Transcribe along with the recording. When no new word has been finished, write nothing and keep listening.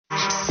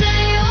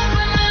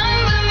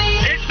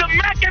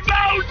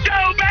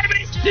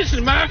This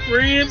is my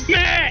friend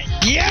Matt.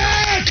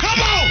 Yeah, come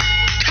on,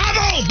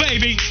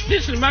 baby.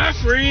 This is my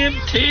friend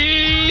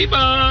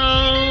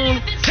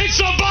T-Bone. Hit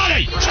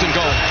somebody. First and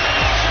goal.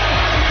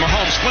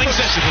 Mahomes flings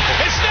it.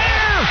 It's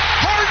there.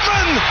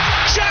 Hardman.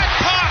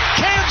 Jackpot.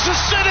 Kansas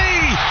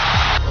City.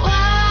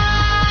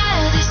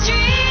 Wildest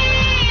dreams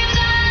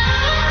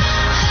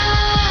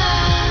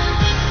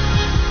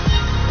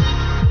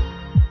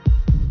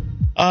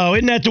Oh,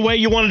 isn't that the way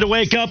you wanted to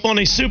wake up on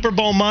a Super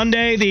Bowl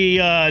Monday? The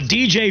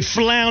DJ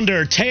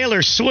Flounder,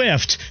 Taylor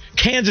Swift,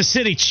 Kansas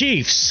City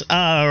Chiefs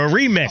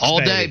remix. All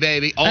day,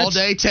 baby. All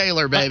day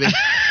Taylor, baby.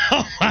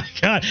 Oh, my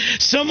God.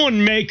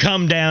 Someone may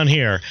come down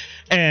here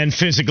and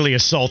physically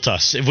assault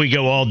us if we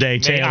go all day,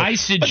 Taylor.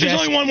 But there's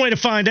only one way to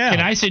find out. Can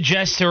I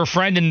suggest to her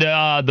friend in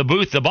the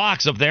booth, the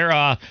box up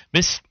there,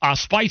 Miss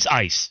Spice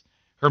Ice,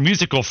 her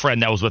musical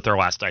friend that was with her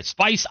last night.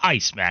 Spice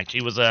Ice, Mac.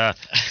 She was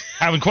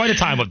having quite a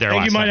time up there last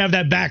night. You might have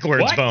that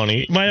backwards,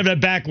 Boney. You might have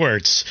that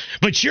backwards.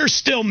 But you're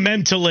still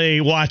mentally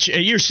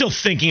you're still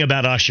thinking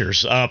about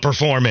Usher's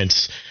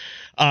performance.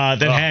 I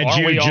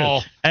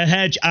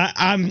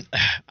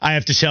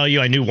have to tell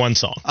you, I knew one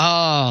song.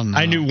 Oh, no.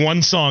 I knew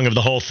one song of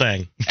the whole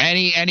thing.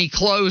 And he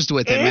closed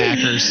with it,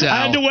 Macker. So.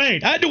 I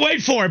had to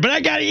wait for it, but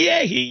I got it.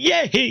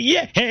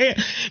 Yeah.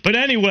 But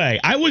anyway,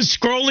 I was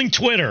scrolling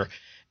Twitter,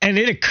 and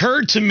it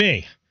occurred to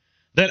me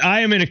that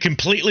I am in a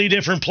completely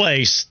different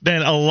place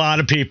than a lot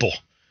of people.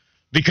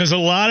 Because a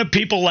lot of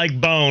people like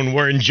Bone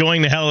were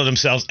enjoying the hell of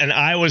themselves, and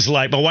I was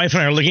like, my wife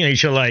and I are looking at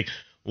each other like,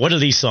 what are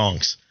these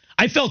songs?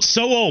 I felt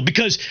so old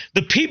because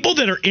the people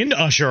that are into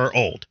Usher are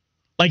old.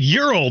 Like,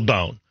 you're old,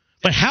 Bone.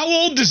 But how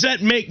old does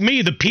that make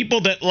me, the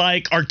people that,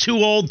 like, are too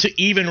old to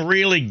even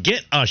really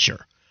get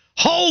Usher?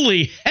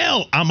 Holy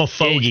hell, I'm a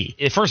fogey.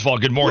 First of all,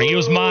 good morning. Woo! It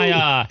was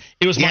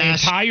my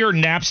entire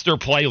Napster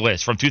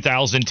playlist from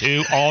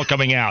 2002 all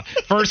coming out.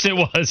 First it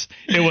was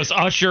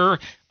Usher,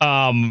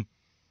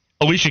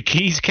 Alicia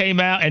Keys came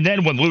out, and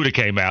then when Luda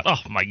came out, oh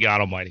my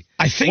God Almighty!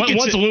 I think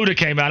once Luda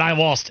came out, I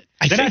lost it.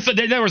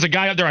 Then there was a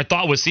guy up there I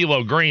thought was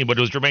CeeLo Green, but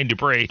it was Jermaine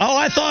Dupri. Oh,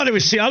 I thought it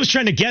was. I was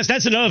trying to guess.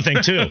 That's another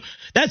thing too.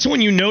 That's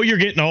when you know you're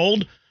getting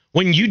old,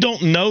 when you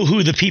don't know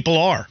who the people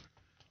are.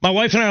 My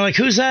wife and I are like,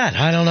 "Who's that?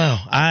 I don't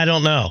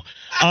know.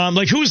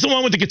 Like, who's the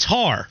one with the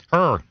guitar?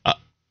 Her.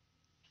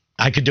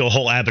 I could do a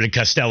whole Abbott and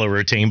Costello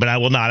routine, but I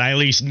will not. I at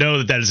least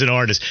know that is an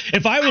artist.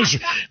 If I was,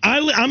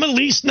 I'm at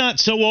least not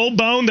so old,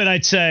 Bone, that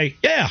I'd say,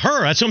 yeah,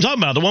 her. That's what I'm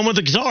talking about, the one with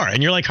the guitar.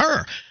 And you're like,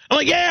 her. I'm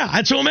like, yeah,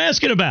 that's what I'm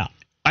asking about.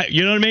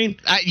 You know what I mean?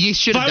 You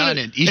should have done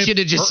it. You should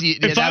have just.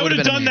 If I would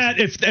have done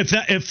amazing.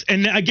 that,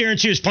 and I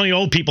guarantee there's plenty of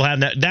old people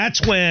having that.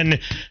 That's when,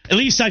 at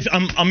least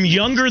I'm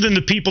younger than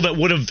the people that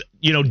would have,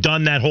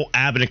 done that whole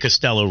Abbott and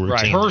Costello routine.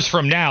 Right. Hers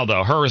from now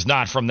though. Her is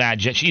not from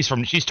that. She's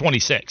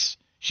 26.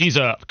 She's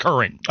a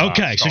current.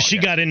 Okay, so she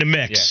got in the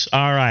mix. Yeah.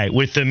 All right,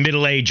 with the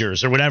middle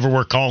agers or whatever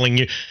we're calling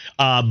you,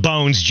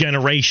 Bones'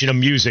 generation of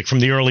music from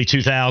the early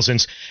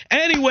 2000s.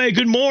 Anyway,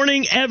 good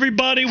morning,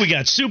 everybody. We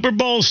got Super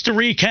Bowls to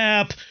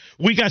recap.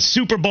 We got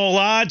Super Bowl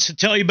odds to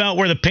tell you about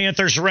where the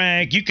Panthers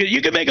rank. You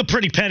could make a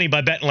pretty penny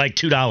by betting like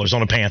 $2 on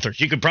the Panthers.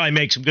 You could probably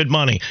make some good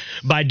money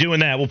by doing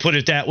that. We'll put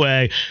it that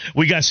way.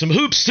 We got some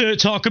hoops to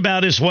talk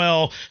about as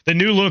well. The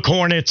new look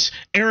Hornets.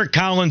 Eric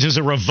Collins is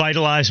a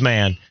revitalized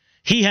man.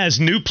 He has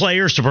new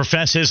players to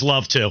profess his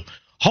love to.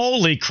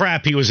 Holy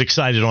crap, he was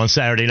excited on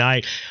Saturday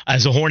night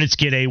as the Hornets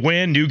get a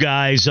win. New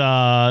guys,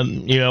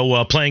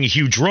 playing a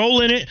huge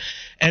role in it.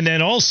 And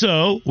then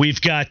also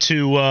we've got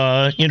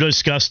to,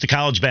 discuss the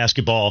college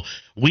basketball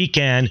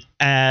weekend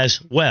as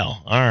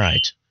well. All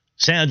right.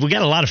 Sam, we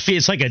got a lot of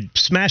it's like a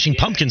Smashing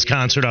Pumpkins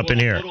concert up in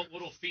here.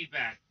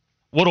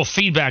 Little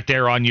feedback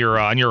there on your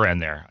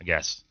end there, I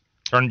guess.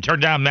 Turn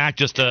down Mac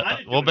just a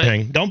little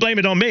bit. Don't blame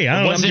it on me.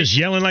 I'm just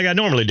yelling like I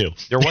normally do.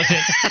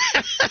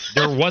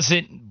 There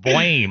wasn't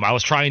blame. I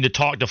was trying to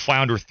talk to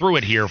Flounder through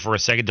it here for a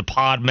second to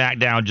pod Mac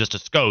down just a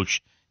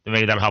scotch.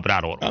 Maybe that'll help it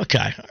out a little. Okay.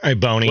 All right,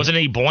 Boney. Wasn't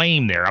any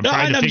blame there. I'm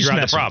trying to figure out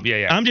the problem.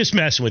 Yeah. I'm just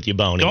messing with you,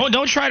 Boney.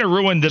 Don't try to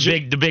ruin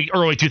the big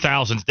early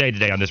 2000s day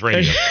today on this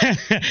radio.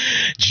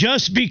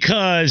 Just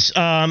because,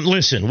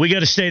 listen, we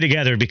got to stay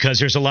together because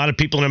there's a lot of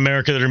people in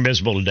America that are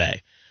miserable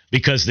today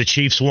because the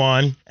Chiefs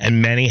won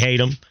and many hate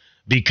them.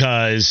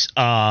 Because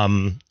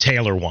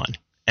Taylor won,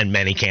 and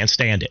many can't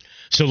stand it.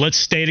 So let's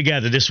stay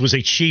together. This was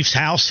a Chiefs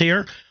house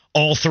here,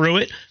 all through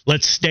it.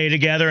 Let's stay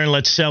together and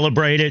let's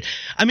celebrate it.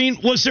 I mean,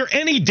 was there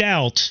any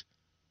doubt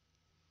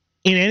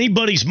in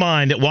anybody's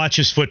mind that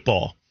watches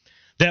football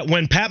that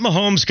when Pat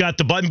Mahomes got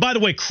the button, by the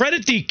way,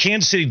 credit the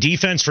Kansas City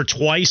defense for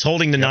twice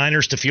holding the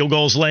Niners to field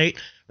goals late,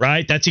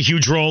 right? That's a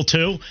huge role,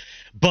 too.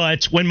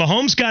 But when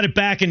Mahomes got it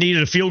back and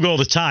needed a field goal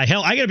to tie,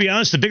 hell, I got to be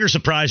honest, the bigger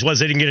surprise was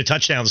they didn't get a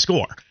touchdown to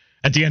score.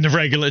 At the end of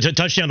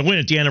touchdown to win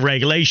at the end of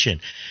regulation.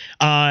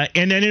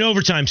 And then in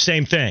overtime,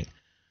 same thing.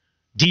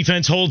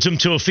 Defense holds him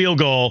to a field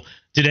goal.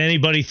 Did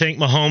anybody think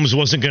Mahomes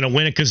wasn't going to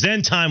win it? Because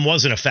then time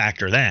wasn't a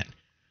factor then.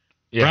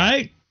 Yeah.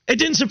 Right? It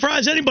didn't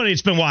surprise anybody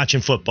that's been watching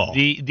football.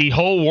 The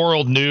whole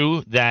world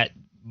knew that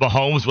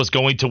Mahomes was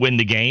going to win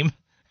the game.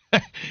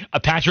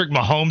 Patrick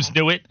Mahomes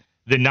knew it.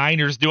 The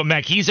Niners knew it.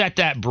 Mac, he's at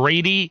that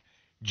Brady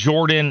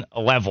Jordan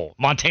level.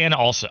 Montana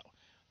also.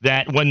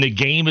 That when the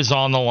game is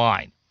on the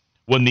line,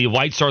 when the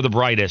lights are the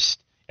brightest,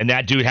 and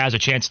that dude has a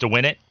chance to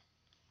win it,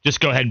 just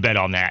go ahead and bet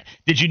on that.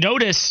 Did you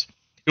notice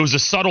it was a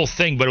subtle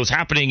thing, but it was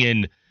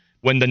happening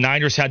when the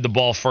Niners had the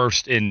ball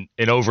first in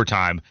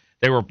overtime.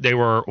 When they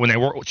were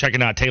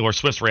checking out Taylor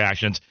Swift's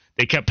reactions,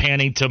 they kept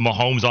panning to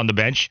Mahomes on the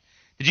bench.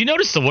 Did you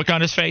notice the look on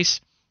his face?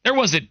 There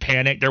wasn't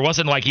panic. There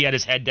wasn't like he had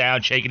his head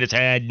down, shaking his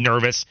head,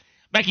 nervous.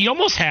 Mac, he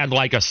almost had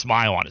like a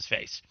smile on his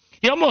face.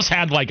 He almost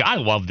had like, I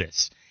love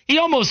this. He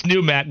almost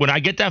knew, Mac, when I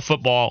get that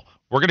football,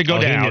 we're going to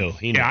go down.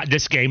 He knew. Yeah,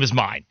 this game is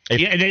mine.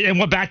 And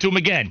went back to him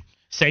again.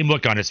 Same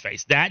look on his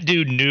face. That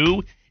dude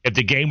knew if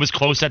the game was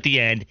close at the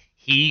end,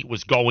 he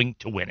was going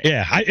to win it.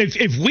 Yeah.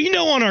 If we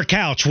know on our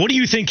couch, what do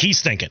you think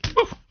he's thinking?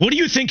 What do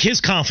you think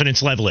his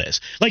confidence level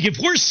is? Like, if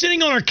we're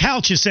sitting on our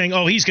couches saying,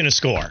 oh, he's going to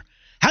score,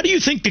 how do you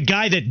think the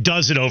guy that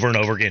does it over and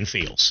over again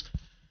feels?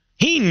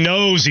 He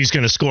knows he's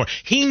going to score.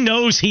 He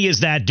knows he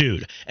is that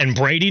dude. And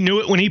Brady knew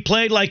it when he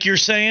played, like you're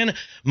saying.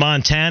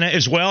 Montana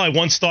as well. I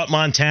once thought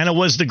Montana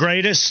was the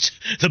greatest.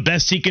 The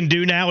best he can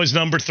do now is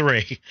number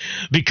 3.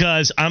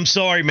 Because, I'm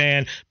sorry,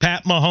 man,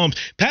 Pat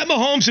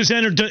Mahomes has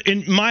entered,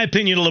 in my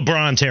opinion,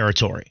 LeBron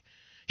territory.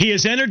 He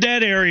has entered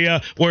that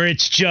area where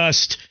it's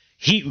just,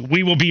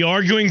 we will be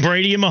arguing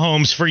Brady and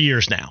Mahomes for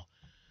years now.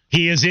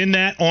 He is in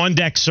that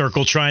on-deck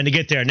circle trying to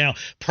get there. Now,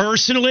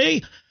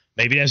 personally,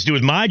 maybe it has to do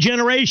with my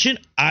generation.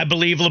 I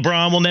believe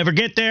LeBron will never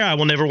get there. I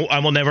will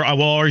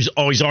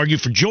always argue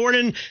for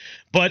Jordan.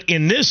 But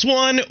in this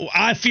one,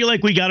 I feel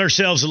like we got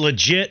ourselves a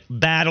legit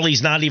battle.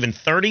 He's not even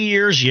 30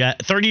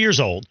 years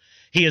old.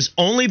 He has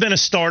only been a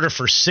starter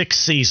for 6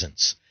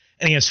 seasons.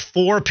 And he has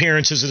 4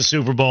 appearances in the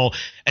Super Bowl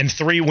and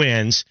 3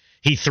 wins.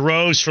 He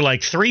throws for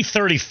like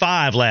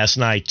 335 last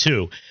night,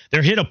 too.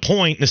 There hit a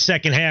point in the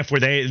second half where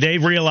they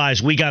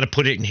realized we got to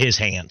put it in his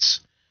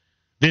hands.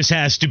 This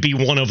has to be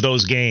one of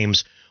those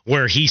games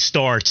where he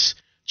starts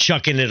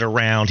chucking it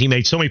around. He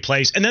made so many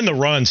plays. And then the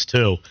runs,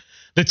 too.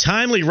 The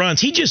timely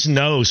runs. He just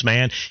knows,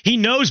 man. He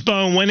knows,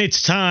 Bone, when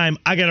it's time,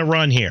 I got to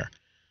run here.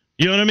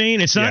 You know what I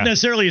mean? It's not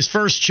necessarily his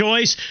first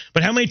choice,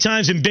 but how many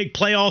times in big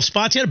playoff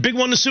spots? He had a big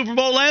one in the Super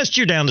Bowl last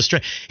year down the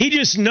stretch. He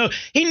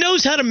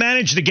knows how to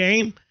manage the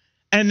game.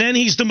 And then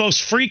he's the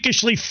most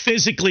freakishly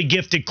physically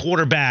gifted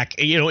quarterback,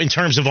 in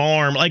terms of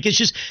arm. Like, it's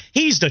just,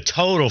 he's the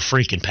total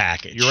freaking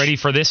package. You ready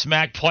for this,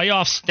 Mac?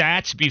 Playoff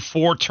stats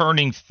before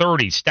turning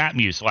 30.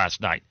 StatMuse last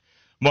night.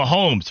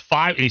 Mahomes,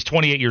 he's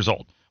 28 years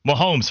old.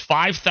 Mahomes,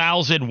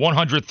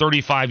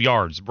 5,135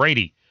 yards.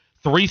 Brady,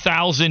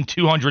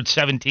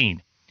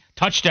 3,217.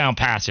 Touchdown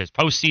passes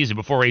postseason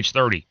before age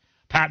 30.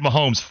 Pat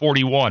Mahomes,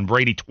 41.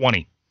 Brady,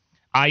 20.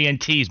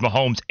 INTs,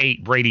 Mahomes,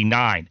 8. Brady,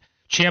 9.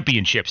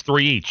 Championships,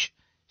 3 each.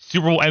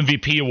 Super Bowl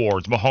MVP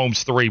awards,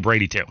 Mahomes 3,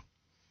 Brady 2.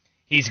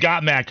 He's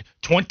got, Mac,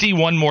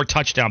 21 more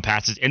touchdown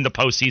passes in the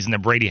postseason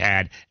than Brady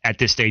had at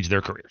this stage of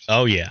their careers.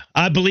 Oh, yeah.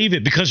 I believe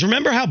it, because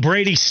remember how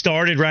Brady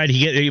started, right?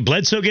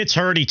 Bledsoe gets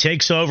hurt, he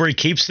takes over, he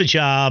keeps the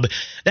job.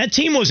 That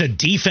team was a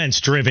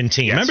defense-driven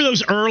team. Yes. Remember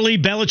those early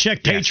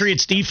Belichick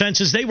Patriots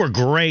defenses? They were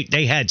great.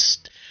 They had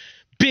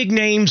big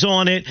names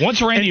on it. Once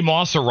Randy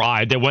Moss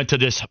arrived, they went to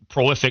this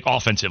prolific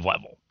offensive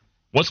level.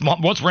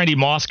 Once Randy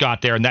Moss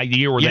got there in that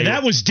year where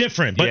that was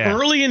different. But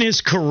early in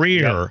his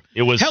career,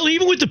 it was. Hell,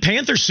 even with the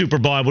Panthers Super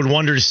Bowl, I would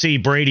wonder to see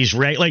Brady's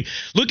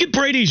look at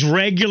Brady's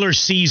regular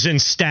season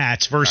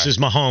stats versus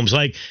Mahomes.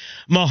 Like,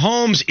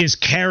 Mahomes is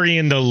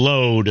carrying the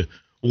load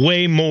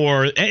way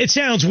more. It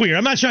sounds weird.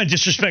 I'm not trying to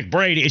disrespect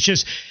Brady. It's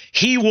just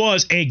he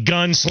was a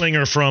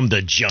gunslinger from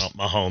the jump,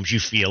 Mahomes,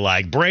 you feel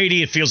like.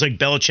 Brady, it feels like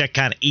Belichick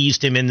kind of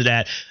eased him into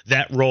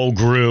that role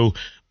grew.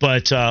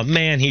 But,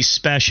 man, he's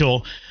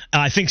special.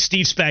 I think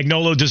Steve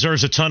Spagnuolo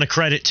deserves a ton of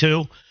credit,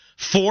 too.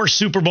 4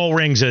 Super Bowl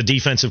rings as a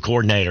defensive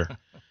coordinator.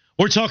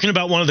 We're talking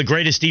about one of the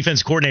greatest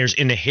defense coordinators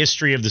in the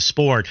history of the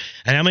sport.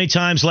 And how many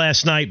times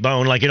last night,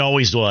 Bone, like it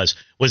always was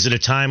it a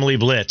timely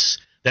blitz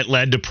that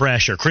led to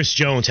pressure? Chris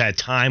Jones had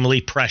timely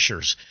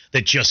pressures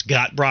that just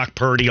got Brock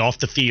Purdy off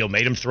the field,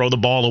 made him throw the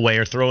ball away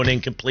or throw an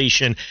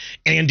incompletion.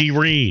 Andy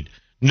Reid,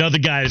 another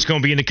guy that's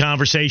going to be in the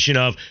conversation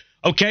of,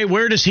 okay,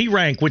 where does he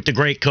rank with the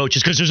great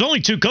coaches? Because there's only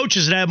 2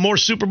 coaches that have more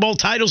Super Bowl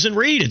titles than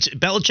Reid. It's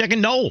Belichick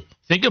and Noel.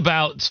 Think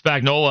about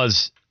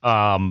Spagnuolo's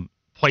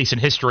place in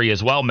history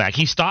as well, Mac.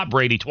 He stopped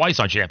Brady twice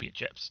on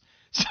championships.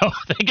 So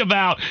think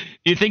about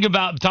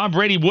Tom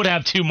Brady would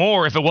have 2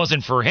 more if it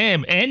wasn't for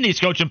him, and he's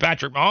coaching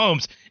Patrick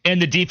Mahomes,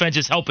 and the defense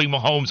is helping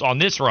Mahomes on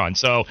this run.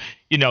 So,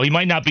 he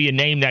might not be a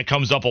name that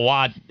comes up a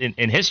lot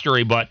in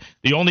history, but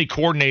the only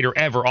coordinator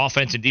ever,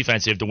 offensive and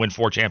defensive, to win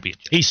 4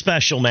 championships. He's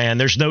special, man.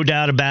 There's no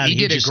doubt about it.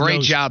 He did a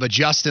great job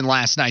adjusting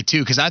last night, too,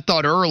 because I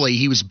thought early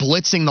he was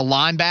blitzing the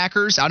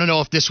linebackers. I don't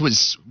know if this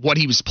was what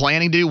he was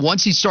planning to do.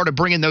 Once he started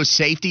bringing those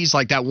safeties,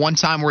 like that one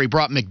time where he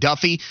brought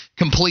McDuffie,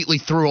 completely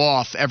threw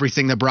off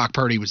everything that Brock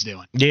Purdy was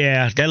doing.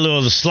 Yeah,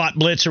 the slot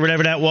blitz or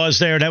whatever that was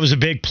there, that was a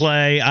big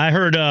play. I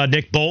heard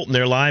Nick Bolton,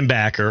 their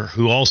linebacker,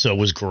 who also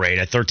was great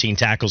at 13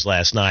 tackles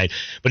last night,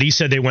 but he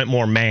said they went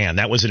more man.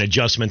 That was an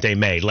adjustment they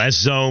made. Less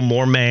zone,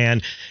 more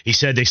man. He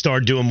said they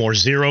started doing more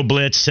zero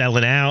blitz,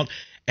 selling out.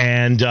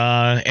 And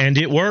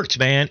it worked,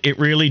 man. It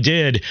really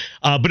did.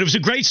 But it was a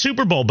great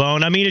Super Bowl,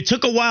 Bone. I mean, it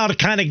took a while to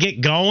kind of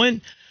get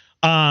going.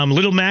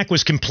 Little Mac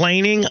was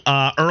complaining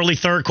early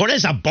third quarter.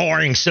 It's a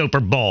boring Super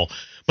Bowl.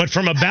 But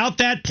from about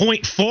that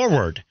point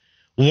forward,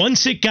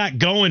 once it got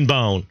going,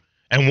 Bone,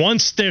 and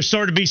once there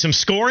started to be some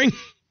scoring,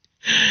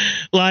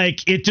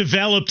 like it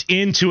developed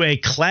into a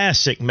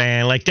classic,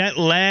 man. Like that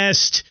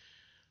last,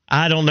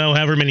 I don't know,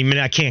 however many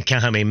minutes, I can't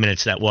count how many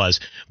minutes that was.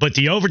 But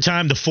the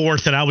overtime, the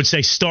fourth, and I would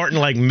say starting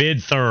like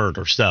mid-third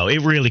or so,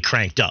 it really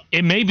cranked up.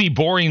 It may be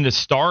boring to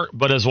start,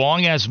 but as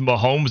long as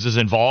Mahomes is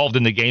involved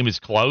and the game is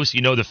close,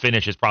 you know the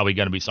finish is probably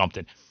going to be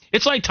something.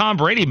 It's like Tom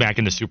Brady back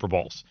in the Super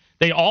Bowls.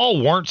 They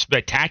all weren't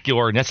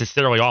spectacular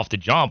necessarily off the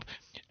jump.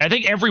 I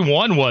think every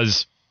one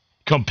was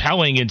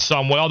compelling in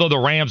some way, although the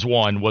Rams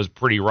one was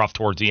pretty rough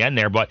towards the end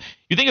there. But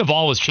you think of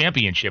all his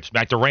championships,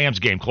 back the Rams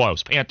game,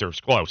 close.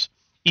 Panthers, close.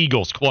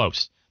 Eagles,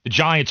 close. The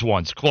Giants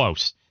ones,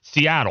 close.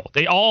 Seattle,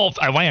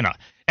 Atlanta.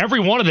 Every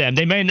one of them,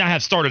 they may not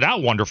have started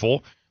out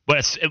wonderful,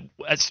 but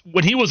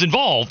when he was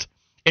involved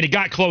and it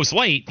got close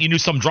late, you knew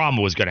some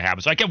drama was going to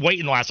happen. So I kept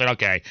waiting last night.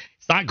 Okay,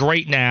 it's not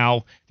great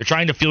now. They're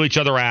trying to feel each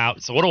other out.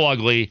 It's a little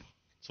ugly.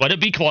 So let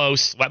it be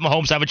close. Let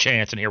Mahomes have a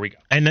chance, and here we go.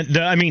 And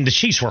the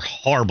Chiefs were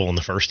horrible in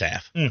the first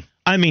half.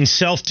 I mean,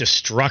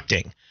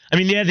 self-destructing. I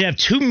mean, they had to have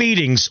two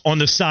meetings on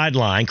the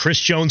sideline. Chris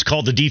Jones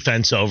called the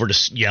defense over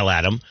to yell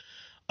at him.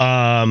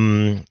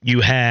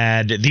 You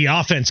had the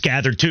offense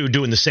gathered, too,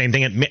 doing the same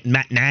thing.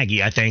 Matt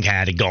Nagy, I think,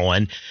 had it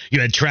going.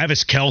 You had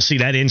Travis Kelce,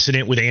 that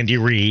incident with Andy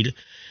Reid.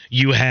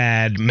 You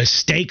had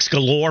mistakes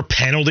galore,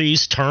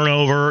 penalties,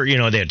 turnover. You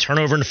know, they had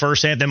turnover in the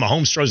first half. Then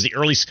Mahomes throws the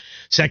early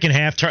second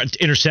half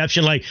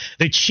interception. Like,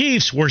 the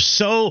Chiefs were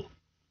so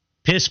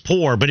piss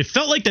poor, but it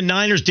felt like the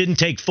Niners didn't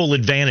take full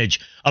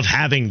advantage of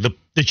having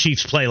the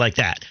Chiefs play like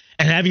that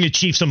and having the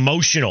Chiefs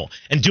emotional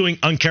and doing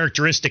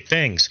uncharacteristic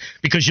things.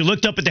 Because you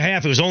looked up at the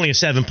half, it was only a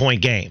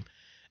 7-point game.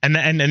 And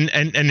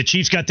the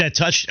Chiefs got that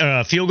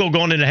field goal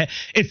going in the half.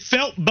 It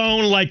felt,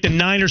 Bone, like the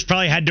Niners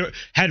probably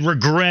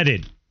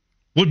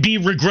would be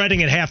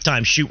regretting at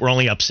halftime, shoot, we're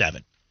only up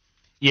 7.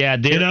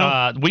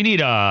 Yeah, we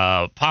need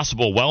a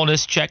possible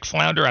wellness check,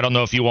 Flounder. I don't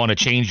know if you want to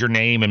change your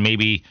name and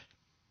maybe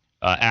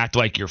act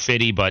like you're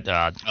Fitty, but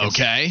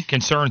okay.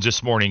 Concerns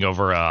this morning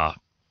over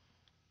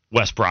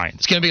Wes Bryant.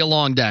 It's going to be a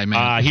long day,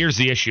 man. Here's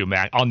the issue,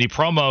 Matt. On the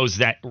promos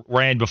that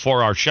ran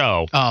before our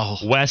show,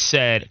 Wes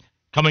said,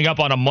 coming up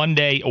on a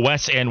Monday,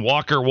 Wes and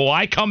Walker, will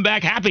I come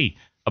back happy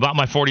about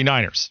my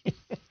 49ers?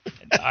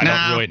 I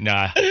don't really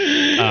know.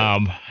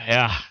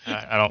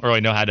 I don't really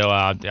know how to.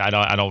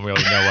 I don't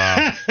really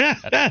know.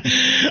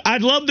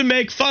 I'd love to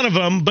make fun of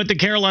them, but the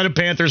Carolina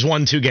Panthers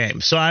won 2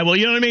 games, so I will.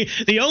 You know what I mean?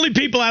 The only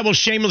people I will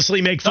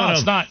shamelessly make fun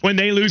of when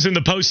they lose in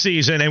the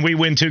postseason and we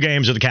win 2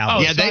 games are the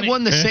Cowboys. Yeah, they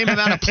won the same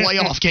amount of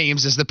playoff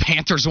games as the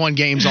Panthers won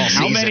games all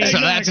season. So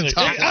that's a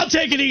tough. I'll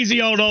take it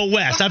easy, old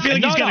West. I feel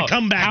like he's going to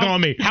come back on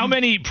me. How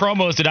many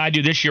promos did I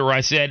do this year where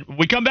I said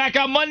we come back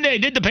on Monday?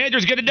 Did the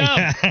Panthers get it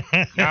done?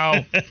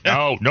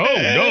 No.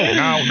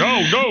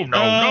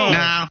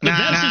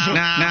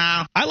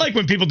 I like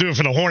when people do it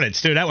for the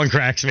Hornets, too. That one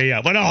cracks me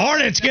up. When the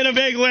Hornets get a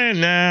big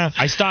win,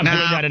 I stopped doing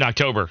that in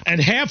October. And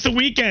half the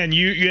weekend,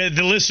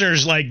 the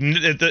listeners,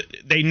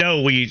 they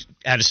know we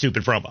had a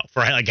stupid promo for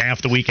like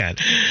half the weekend.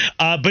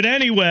 But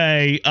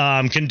anyway,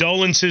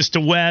 condolences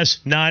to Wes,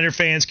 Niner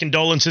fans,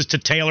 condolences to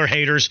Taylor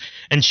haters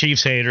and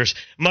Chiefs haters.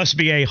 Must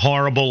be a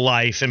horrible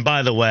life. And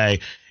by the way,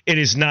 it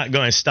is not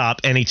going to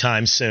stop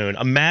anytime soon.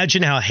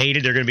 Imagine how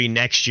hated they're going to be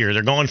next year.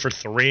 They're going for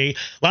 3.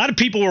 A lot of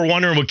people were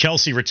wondering, would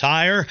Kelce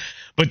retire?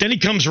 But then he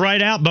comes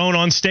right out, Bone,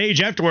 on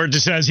stage afterwards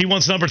and says he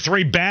wants number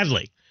 3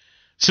 badly.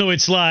 So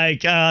it's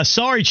like,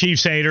 sorry,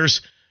 Chiefs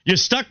haters, you're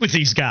stuck with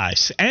these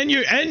guys. And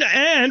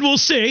we'll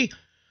see.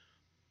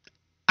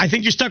 I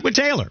think you're stuck with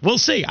Taylor. We'll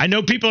see. I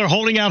know people are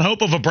holding out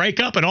hope of a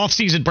breakup, an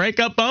off-season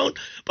breakup, Bone,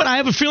 but I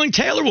have a feeling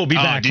Taylor will be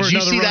back for another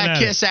run. Did you see that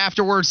kiss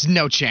afterwards?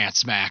 No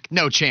chance, Mac.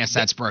 No chance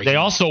that's breaking. They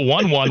also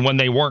won one when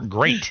they weren't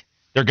great.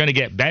 They're going to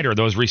get better.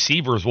 Those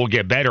receivers will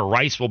get better.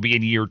 Rice will be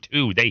in year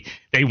 2. They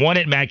won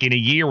it, Mac, in a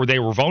year where they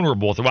were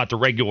vulnerable throughout the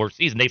regular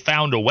season. They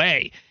found a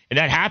way, and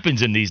that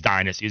happens in these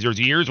dynasties. There's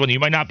years when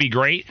you might not be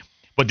great,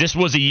 but this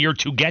was a year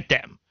to get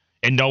them,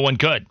 and no one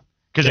could.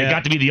 Because they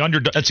got to be the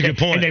underdog. That's a good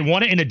point. And they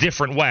won it in a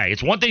different way.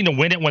 It's one thing to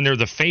win it when they're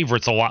the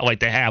favorites a lot, like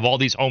they have all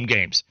these home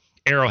games.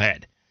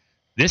 Arrowhead.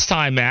 This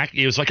time, Mac,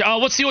 it was like,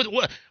 let's see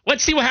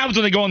what happens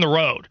when they go on the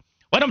road.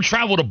 Let them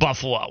travel to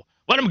Buffalo.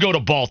 Let them go to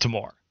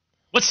Baltimore.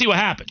 Let's see what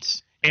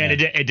happens. And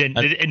it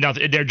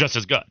didn't. They're just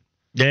as good.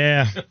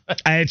 Yeah,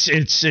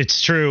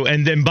 it's true.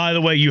 And then, by the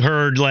way, you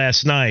heard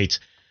last night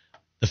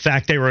the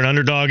fact they were an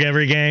underdog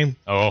every game.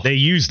 They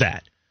used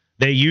that.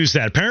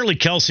 Apparently,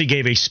 Kelce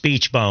gave a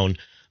speech, Bone,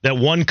 that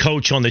one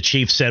coach on the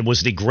Chiefs said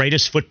was the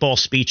greatest football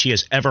speech he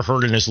has ever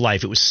heard in his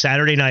life. It was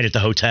Saturday night at the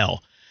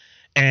hotel.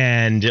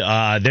 And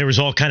there was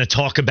all kind of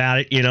talk about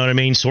it, you know what I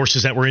mean?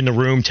 Sources that were in the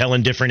room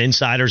telling different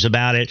insiders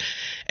about it,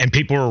 and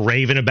people were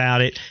raving about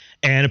it.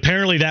 And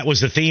apparently that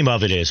was the theme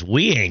of it is,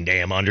 we ain't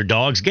damn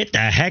underdogs. Get the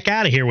heck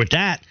out of here with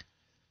that.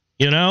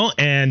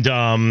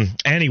 And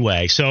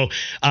anyway, so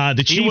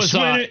the Chiefs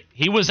win it.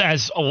 He was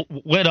as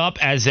lit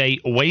up as a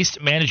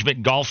Waste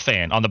Management golf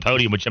fan on the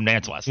podium with Jim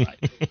Nantz last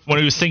night when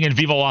he was singing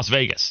Viva Las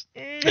Vegas.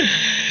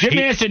 Jim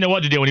Nantz didn't know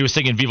what to do when he was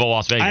singing Viva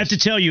Las Vegas. I have to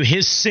tell you,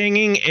 his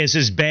singing is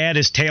as bad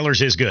as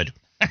Taylor's is good.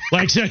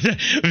 Like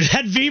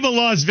that Viva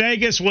Las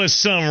Vegas was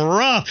some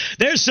rough.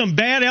 There's some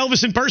bad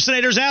Elvis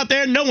impersonators out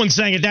there. No one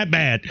sang it that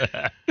bad.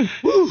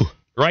 Woo.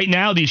 Right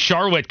now, the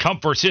Charlotte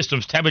Comfort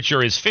Systems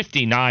temperature is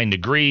 59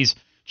 degrees.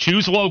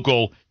 Choose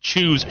local.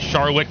 Choose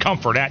Charlotte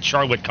Comfort at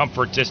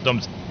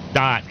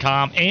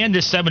charlottecomfortsystems.com. And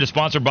this segment is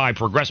sponsored by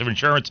Progressive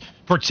Insurance.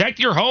 Protect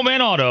your home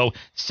and auto.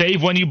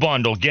 Save when you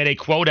bundle. Get a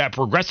quote at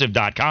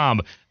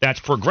progressive.com. That's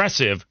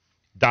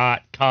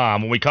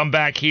progressive.com. When we come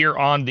back here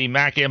on the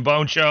Mac and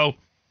Bone Show,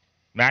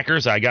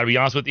 Mackers, I got to be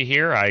honest with you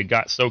here. I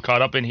got so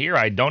caught up in here,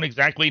 I don't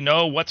exactly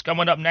know what's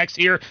coming up next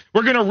here.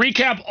 We're going to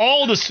recap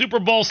all the Super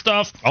Bowl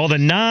stuff. All the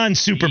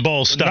non-Super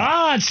Bowl stuff.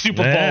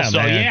 Non-Super Bowl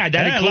stuff. Yeah,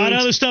 that includes. A lot of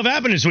other stuff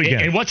happened this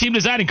weekend. And what team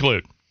does that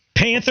include?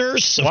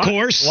 Panthers, of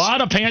course. A lot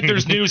of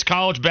Panthers news,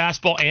 college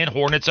basketball, and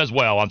Hornets as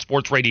well on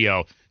Sports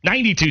Radio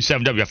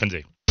 92.7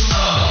 WFNZ.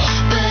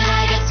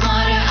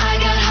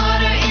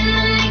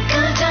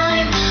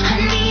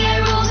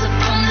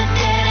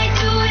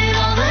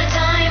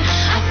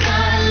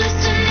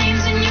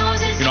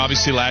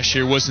 Obviously, last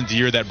year wasn't the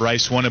year that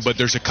Bryce won it, but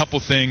there's a couple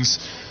things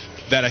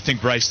that I think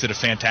Bryce did a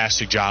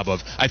fantastic job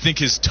of. I think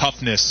his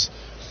toughness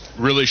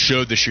really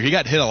showed this year. He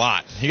got hit a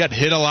lot. He got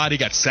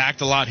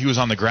sacked a lot. He was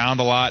on the ground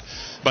a lot.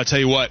 But I tell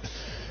you what,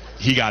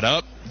 he got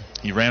up,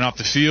 he ran off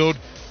the field,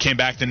 came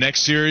back the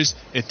next series.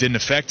 It didn't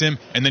affect him,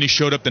 and then he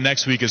showed up the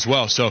next week as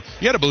well. So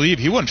you got to believe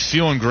he wasn't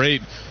feeling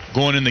great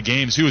going in the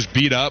games. He was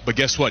beat up, but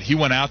guess what? He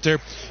went out there.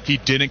 He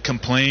didn't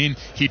complain.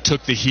 He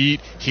took the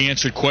heat. He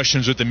answered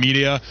questions with the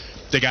media.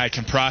 The guy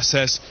can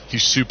process.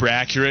 He's super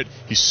accurate.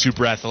 He's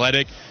super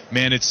athletic.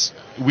 Man,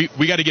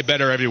 we got to get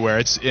better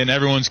everywhere. And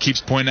everyone keeps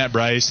pointing at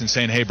Bryce and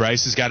saying, "Hey,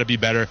 Bryce has got to be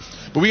better."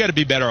 But we got to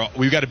be better.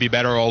 We got to be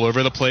better all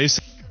over the place.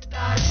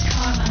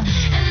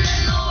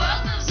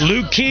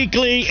 Luke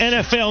Kuechly,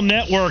 NFL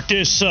Network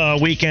this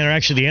weekend, or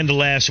actually the end of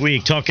last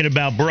week, talking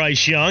about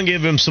Bryce Young.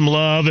 Give him some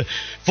love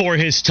for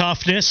his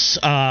toughness,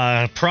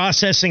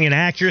 processing, and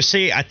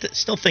accuracy. I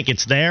still think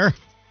it's there.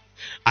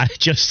 I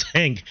just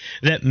think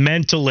that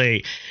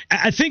mentally,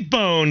 I think,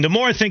 Bone, the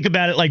more I think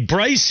about it, like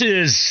Bryce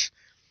is,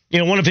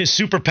 one of his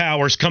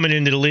superpowers coming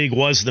into the league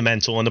was the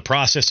mental and the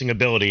processing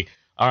ability.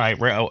 All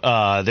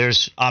right,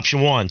 there's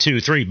option 1, 2,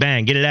 3,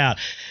 bang, get it out.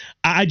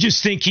 I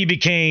just think he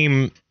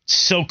became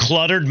so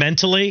cluttered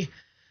mentally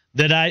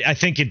that I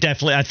think it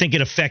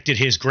affected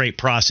his great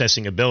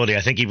processing ability.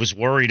 I think he was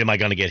worried, am I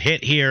going to get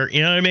hit here?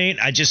 You know what I mean?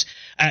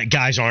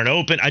 Guys aren't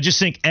open. I just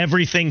think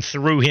everything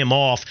threw him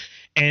off.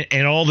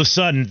 And all of a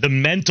sudden, the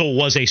mental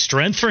was a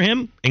strength for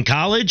him in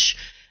college.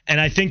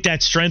 And I think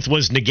that strength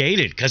was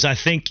negated because I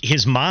think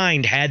his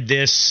mind had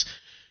this,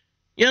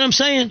 you know what I'm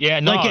saying?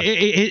 Yeah, no. Like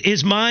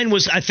his mind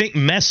was, I think,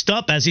 messed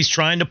up as he's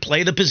trying to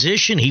play the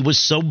position. He was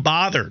so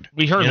bothered.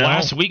 We heard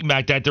last week,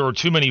 Mac, that there were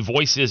too many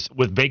voices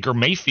with Baker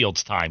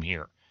Mayfield's time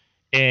here.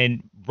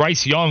 And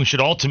Bryce Young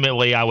should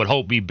ultimately, I would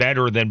hope, be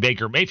better than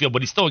Baker Mayfield.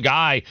 But he's still a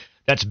guy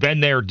that's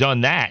been there,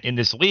 done that in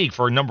this league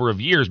for a number of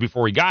years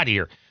before he got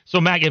here. So,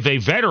 Mac, if a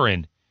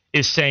veteran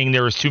is saying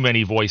there is too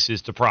many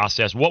voices to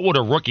process, what would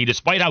a rookie,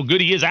 despite how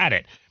good he is at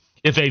it,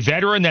 if a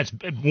veteran that's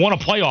won a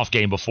playoff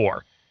game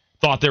before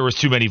thought there was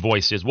too many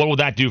voices, what would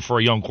that do for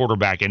a young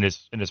quarterback in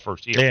his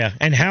first year? Yeah,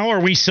 and how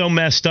are we so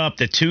messed up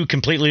that two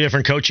completely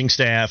different coaching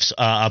staffs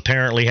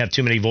apparently have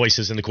too many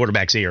voices in the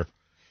quarterback's ear?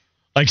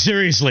 Like,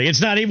 seriously, it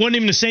wasn't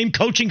even the same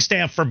coaching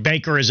staff for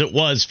Baker as it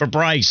was for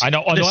Bryce. I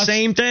know. The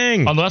same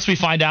thing. Unless we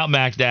find out,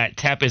 Mac, that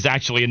Tep is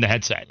actually in the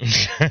headset.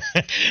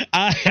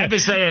 Tep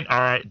is saying, all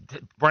right,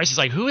 Bryce is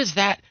like, who is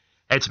that?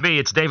 It's me.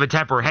 It's David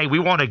Tepper. Hey, we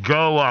want to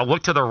go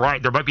look to the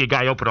right. There might be a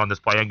guy open on this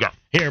play and go.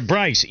 Here,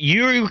 Bryce,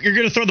 you're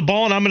going to throw the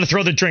ball and I'm going to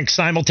throw the drink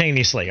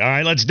simultaneously. All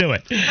right, let's do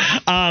it.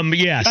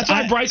 Yes. That's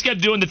why Bryce kept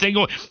doing the thing,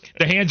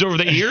 the hands over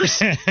the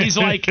ears. He's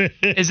like,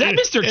 is that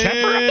Mr.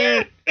 Tepper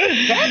up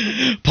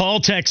there? Paul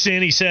texts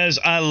in. He says,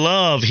 I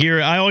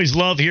always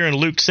love hearing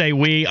Luke say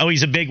we. Oh,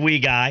 he's a big we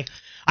guy.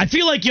 I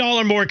feel like y'all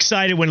are more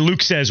excited when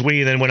Luke says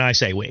we than when I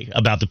say we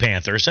about the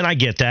Panthers, and I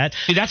get that.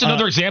 See, that's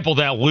another example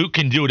that Luke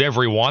can do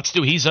whatever he wants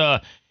to. He's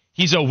a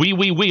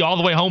we all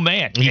the way home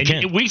man.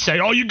 And we say,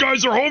 oh, you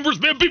guys are homers,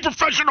 man, be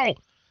professional.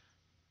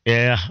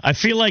 Yeah, I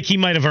feel like he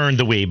might have earned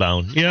the wee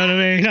bone. You know what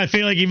I mean? I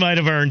feel like he might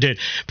have earned it.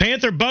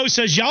 Panther Bo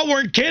says, y'all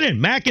weren't kidding.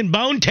 Mac and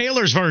Bone,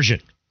 Taylor's version.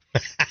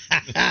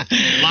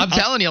 I'm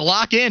telling you,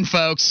 lock in,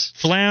 folks.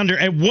 Flounder,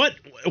 at what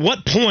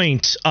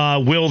point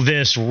will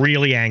this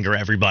really anger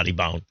everybody,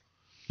 Bone?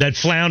 That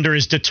Flounder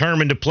is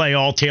determined to play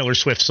all Taylor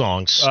Swift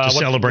songs to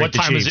celebrate the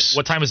Chiefs.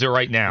 What time is it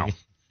right now?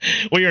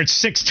 We are at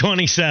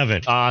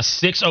 627.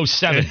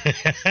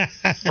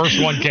 6:07.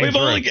 First one came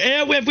through.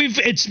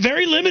 It's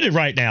very limited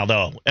right now,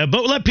 though.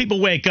 But let people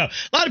wake up.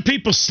 A lot of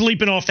people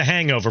sleeping off the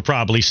hangover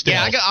probably still.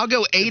 Yeah, I'll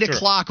go 8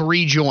 o'clock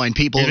rejoin.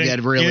 People will get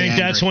really angry. You think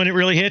that's when it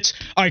really hits?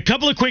 All right,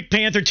 couple of quick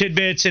Panther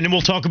tidbits, and then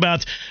we'll talk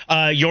about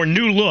your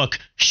new look,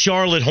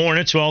 Charlotte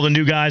Hornets, with all the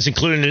new guys,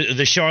 including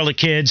the Charlotte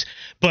kids.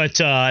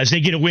 But as they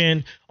get a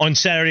win on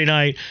Saturday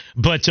night.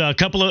 But a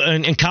couple of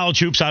in college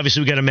hoops,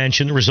 obviously we got to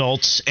mention the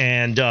results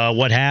and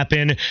what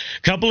happened. A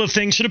couple of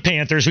things for the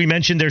Panthers. We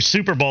mentioned their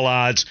Super Bowl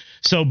odds.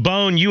 So,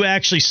 Bone, you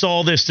actually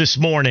saw this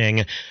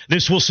morning.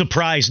 This will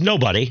surprise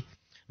nobody.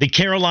 The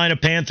Carolina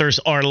Panthers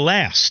are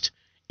last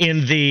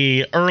in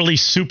the early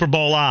Super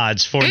Bowl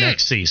odds for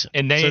next season.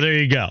 And so there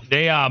you go.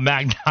 They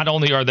Mac, not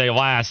only are they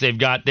last, they've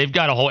got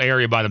a whole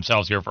area by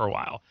themselves here for a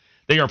while.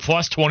 They are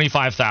plus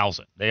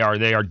 25,000. They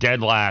are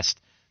dead last.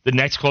 The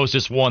next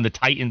closest one, the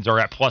Titans, are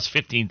at plus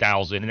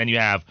 15,000, and then you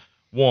have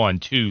 5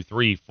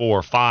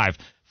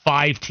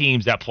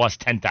 teams at plus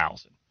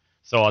 10,000.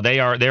 So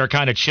they are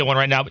kind of chilling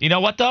right now. But you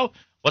know what though?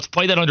 Let's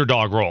play that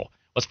underdog role.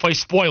 Let's play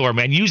spoiler,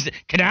 man. Use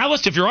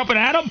Canales, if you're up and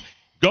at them,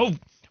 go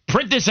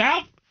print this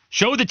out,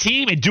 show the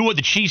team, and do what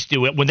the Chiefs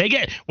do. When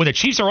the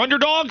Chiefs are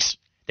underdogs,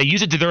 they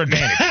use it to their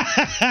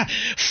advantage.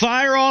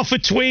 Fire off a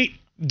tweet,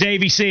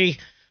 Davey C.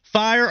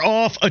 Fire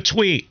off a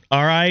tweet,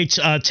 all right?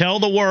 Tell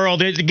the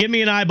world. Give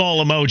me an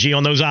eyeball emoji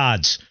on those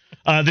odds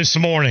this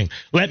morning.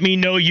 Let me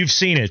know you've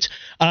seen it.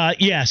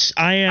 Yes,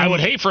 I am. I would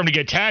hate for him to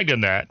get tagged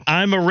in that.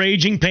 I'm a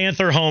raging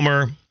Panther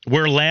homer.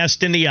 We're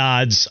last in the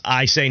odds.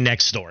 I say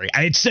next story.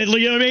 I'd said,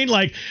 you know what I mean?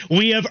 Like,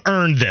 we have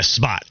earned this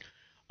spot.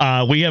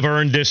 We have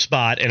earned this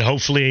spot, and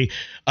hopefully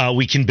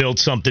we can build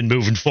something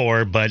moving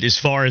forward. But as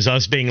far as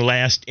us being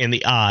last in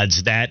the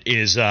odds, that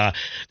is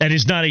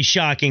not a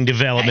shocking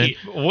development.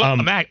 Hey,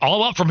 Mac,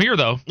 all up from here,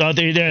 though. That's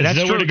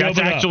true. That's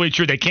actually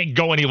true. They can't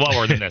go any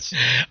lower than this.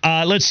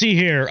 Let's see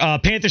here.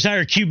 Panthers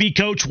hire QB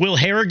coach Will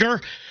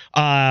Harriger.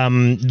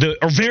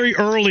 Very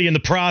early in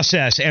the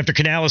process, after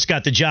Canales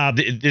got the job,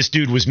 this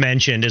dude was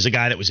mentioned as a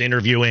guy that was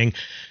interviewing,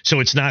 so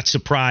it's not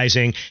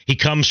surprising. He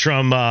comes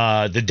from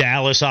the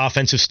Dallas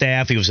offensive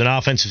staff. He was an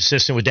offensive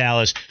assistant with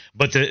Dallas,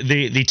 but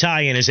the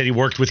tie-in is that he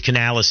worked with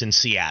Canales in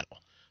Seattle.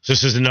 So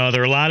this is a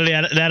lot of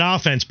that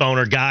offense,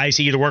 Boner, guys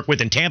he either worked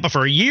with in Tampa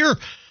for a year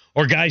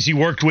or guys he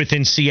worked with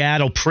in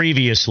Seattle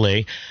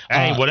previously.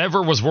 Hey,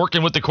 whatever was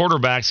working with the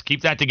quarterbacks,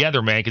 keep that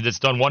together, man, because it's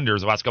done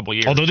wonders the last couple of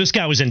years. Although this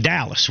guy was in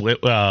Dallas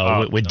with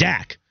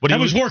Dak. But he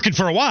was working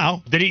for a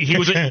while. Did he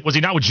was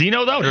he not with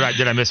Geno, though? Or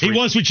did I miss? He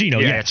was with Geno,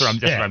 yes.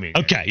 That's what I mean.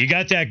 Okay, you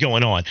got that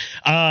going on.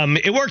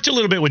 It worked a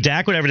little bit with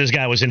Dak, whatever this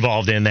guy was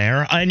involved in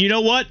there. And you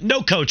know what?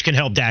 No coach can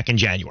help Dak in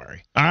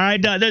January. All right?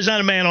 There's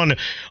not a man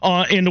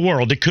in the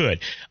world that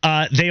could.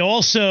 They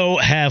also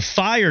have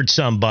fired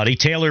somebody,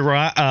 Taylor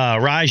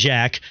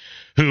Rajak,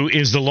 who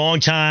is the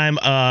longtime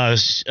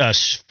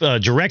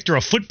director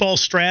of football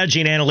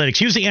strategy and analytics.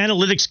 He was the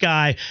analytics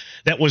guy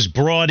that was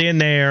brought in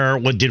there.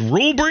 Did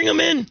Rule bring him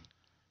in?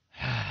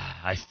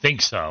 I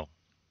think so.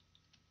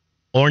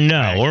 Or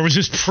no? Or was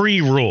this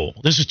pre-Rule?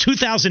 This was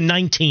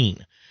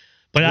 2019.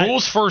 But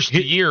Rule's first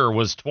year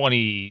was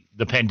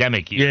the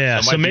pandemic year.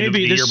 Yeah, so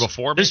maybe the year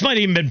before. This might have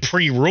even been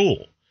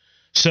pre-Rule.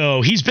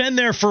 So he's been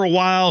there for a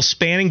while,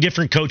 spanning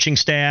different coaching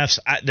staffs.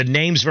 The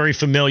name's very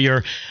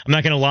familiar. I'm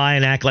not going to lie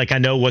and act like I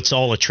know what's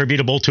all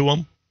attributable to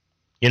him,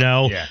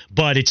 Yeah.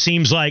 But it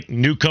seems like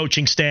new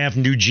coaching staff,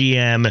 new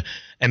GM,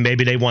 and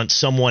maybe they want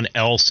someone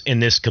else in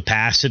this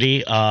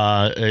capacity.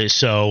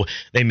 So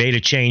they made a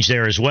change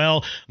there as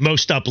well.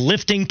 Most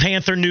uplifting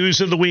Panther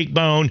news of the week,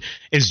 Bone,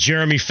 is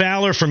Jeremy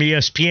Fowler from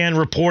ESPN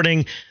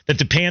reporting that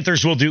the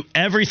Panthers will do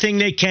everything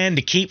they can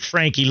to keep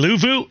Frankie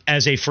Luvu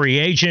as a free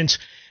agent,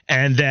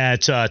 and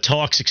that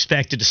talks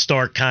expected to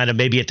start kind of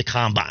maybe at the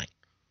combine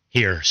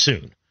here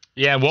soon.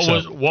 Yeah,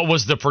 what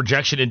was the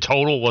projection in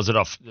total? Was it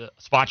a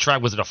Spot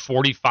Track? Was it a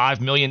 $45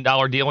 million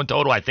deal in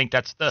total? I think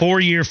that's the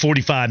 4-year,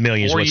 $45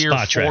 million is what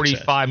Spot Track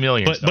said. $45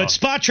 million. But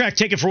Spot Track,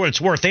 take it for what it's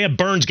worth. They have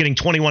Burns getting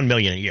 $21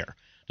 million a year.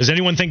 Does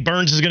anyone think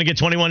Burns is going to get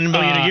 $21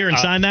 million a year and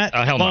sign that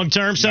long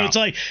term? So it's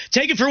like,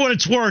 take it for what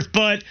it's worth.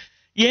 But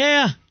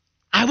yeah,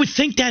 I would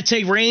think that's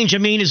a range. I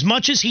mean, as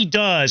much as he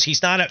does,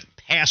 he's not a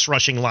pass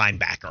rushing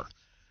linebacker.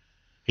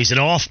 He's an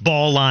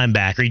off-ball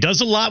linebacker. He does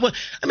a lot.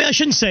 I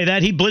shouldn't say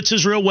that. He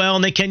blitzes real well,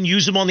 and they can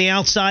use him on the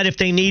outside if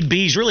they need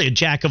be. He's really a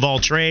jack of all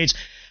trades.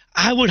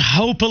 I would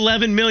hope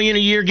 $11 million a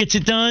year gets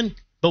it done,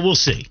 but we'll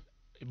see.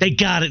 They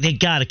got it. They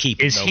got to keep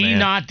him. Is he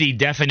not the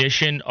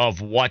definition of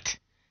what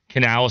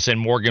Canales and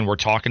Morgan were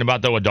talking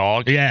about, though? A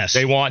dog. Yes,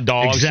 they want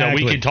dogs.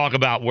 Exactly. So we can talk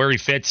about where he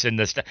fits and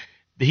the stuff.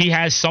 He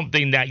has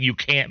something that you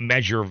can't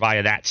measure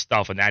via that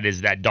stuff, and that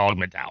is that dog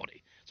mentality.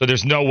 So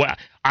there's no way.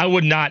 I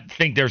would not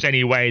think there's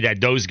any way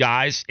that those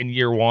guys in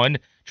year one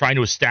trying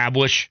to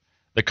establish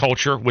the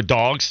culture with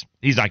dogs,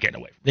 he's not getting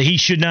away from it. He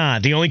should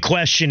not. The only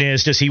question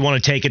is, does he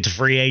want to take it to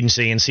free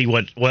agency and see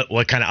what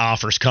kind of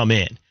offers come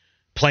in?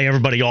 Play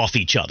everybody off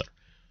each other,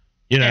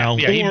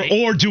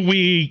 or do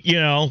we,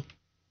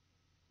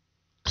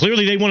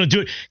 clearly they want to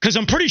do it because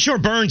I'm pretty sure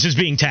Burns is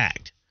being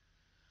tagged.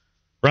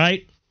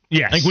 right?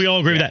 Yes. I think we all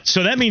agree with that.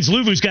 So that means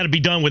Luvu's got to be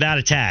done without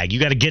a tag. You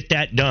got to get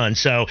that done.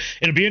 So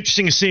it'll be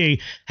interesting to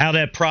see how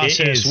that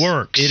process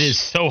works. It is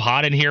so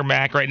hot in here,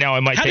 Mac, right now.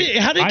 How did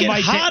it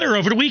get hotter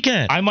over the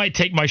weekend? I might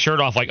take my shirt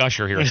off like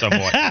Usher here at some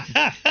point.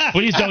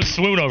 Please don't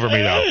swoon over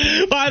me,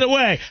 though. By the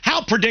way,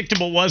 how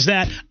predictable was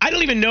that? I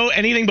don't even know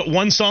anything but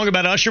one song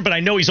about Usher, but I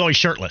know he's always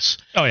shirtless.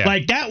 Oh, yeah.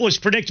 Like, that was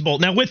predictable.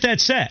 Now, with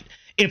that said,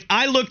 if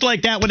I looked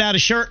like that without a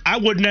shirt, I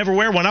would never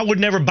wear one. I would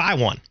never buy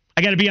one.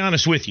 I got to be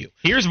honest with you.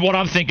 Here's what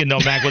I'm thinking, though,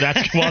 Mac.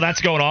 While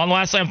that's going on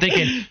last night, I'm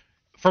thinking,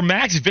 for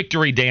Mac's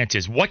victory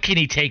dances, what can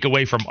he take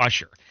away from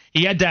Usher?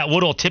 He had that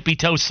little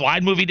tippy-toe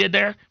slide move he did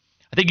there.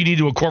 I think you need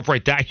to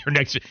incorporate that in your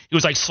next. It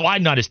was like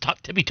sliding on his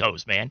tippy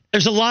toes, man.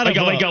 There's a lot of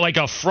like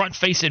a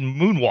front-facing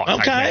moonwalk.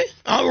 Okay,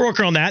 I'll work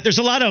on that. There's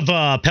a lot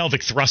of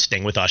pelvic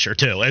thrusting with Usher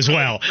too, as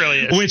well, it really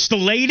is. Which the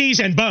ladies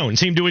and Bone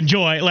seemed to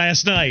enjoy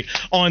last night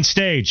on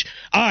stage.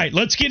 All right,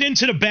 let's get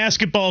into the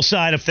basketball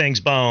side of things,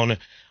 Bone,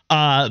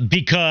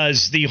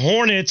 because the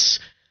Hornets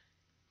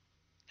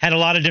had a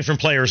lot of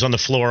different players on the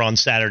floor on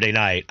Saturday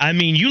night. I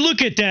mean, you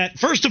look at that.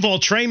 First of all,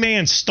 Trey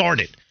Mann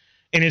started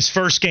in his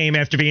first game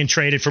after being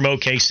traded from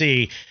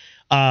OKC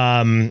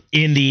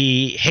in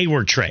the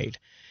Hayward trade.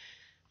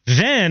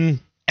 Then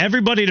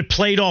everybody that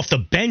played off the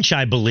bench,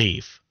 I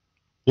believe,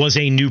 was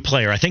a new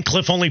player. I think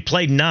Cliff only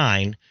played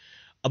 9.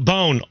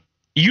 Bone,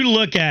 you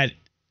look at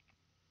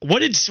what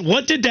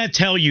did that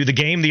tell you, the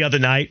game the other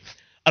night,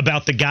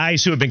 about the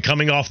guys who have been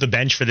coming off the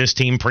bench for this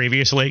team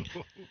previously?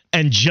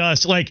 And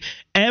just like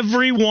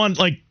everyone,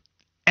 like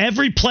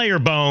every player,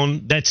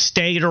 Bone, that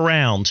stayed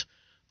around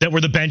that were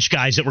the bench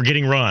guys that were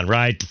getting run,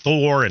 right?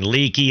 Thor and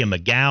Leaky and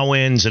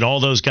McGowans and all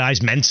those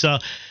guys, Mensa,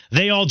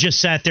 they all just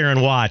sat there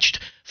and watched.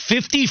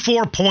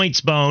 54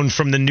 points, Bone,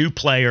 from the new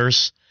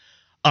players,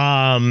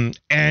 and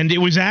it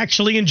was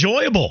actually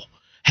enjoyable.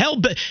 Hell,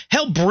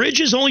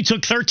 Bridges only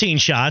took 13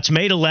 shots,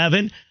 made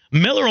 11.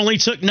 Miller only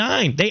took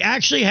 9. They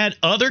actually had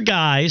other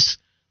guys.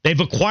 They've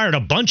acquired a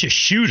bunch of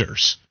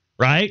shooters,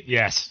 right?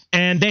 Yes.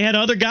 And they had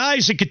other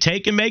guys that could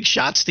take and make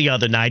shots the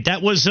other night.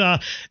 That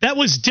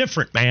was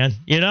different, man,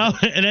 you know?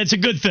 And it's a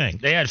good thing.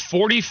 They had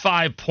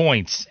 45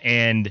 points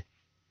and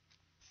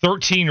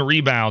 13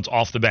 rebounds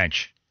off the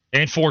bench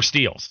and 4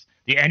 steals.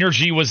 The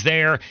energy was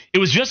there. It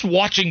was just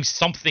watching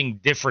something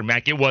different,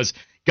 Mac. It was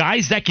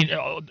guys that can,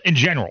 in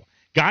general,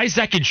 guys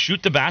that can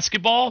shoot the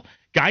basketball,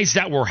 guys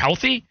that were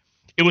healthy.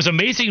 It was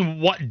amazing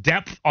what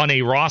depth on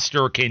a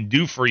roster can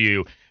do for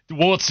you.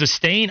 Will it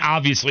sustain?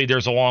 Obviously,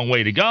 there's a long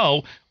way to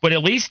go, but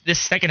at least this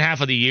second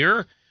half of the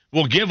year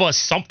will give us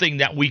something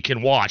that we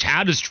can watch.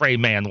 How does Trey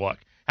Mann look?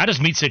 How does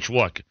Micic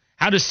look?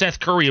 How does Seth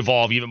Curry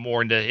evolve even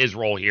more into his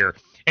role here?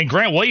 And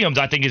Grant Williams,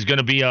 I think, is going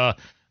to be a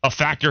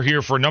factor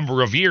here for a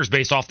number of years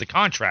based off the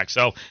contract.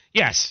 So,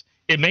 yes,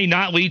 it may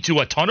not lead to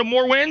a ton of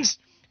more wins,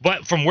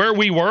 but from where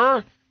we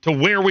were to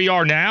where we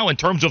are now in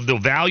terms of the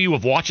value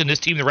of watching this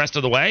team the rest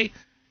of the way,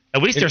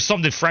 at least there's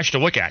something fresh to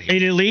look at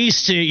here. At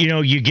least,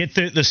 you get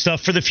the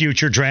stuff for the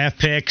future, draft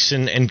picks,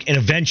 and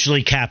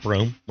eventually cap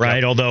room, right?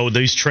 Yep. Although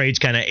these trades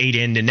kind of ate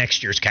into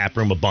next year's cap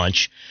room a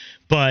bunch.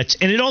 And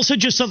it also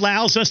just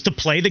allows us to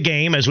play the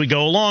game as we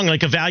go along,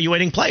 like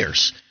evaluating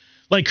players.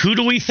 Like, who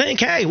do we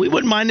think, hey, we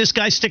wouldn't mind this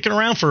guy sticking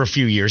around for a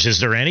few years?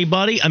 Is there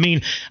anybody? I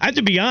mean, I have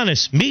to be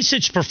honest,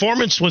 Misic's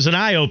performance was an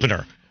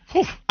eye-opener.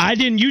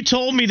 You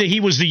told me that he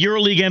was the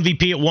EuroLeague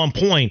MVP at one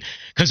point,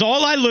 because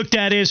all I looked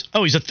at is,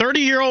 he's a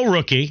 30-year-old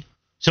rookie,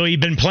 so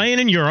he'd been playing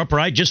in Europe,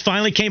 right? Just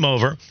finally came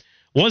over,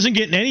 wasn't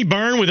getting any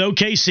burn with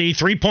OKC,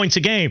 3 points a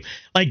game.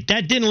 Like,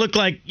 that didn't look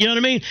like, you know what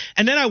I mean?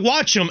 And then I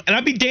watch him, and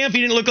I'd be damned if he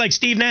didn't look like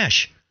Steve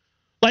Nash.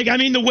 Like, I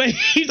mean, the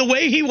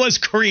way he was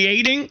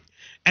creating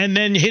and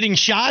then hitting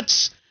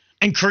shots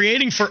and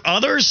creating for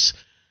others,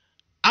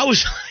 I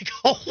was like,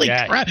 holy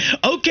crap.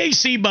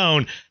 OKC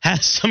Bone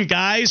has some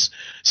guys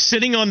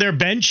sitting on their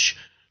bench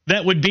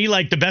that would be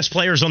like the best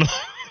players on the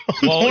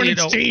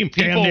Hornets team.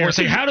 People were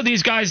saying, how do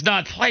these guys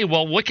not play?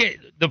 Well, look at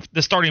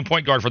the starting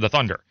point guard for the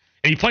Thunder.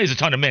 And he plays a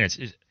ton of minutes,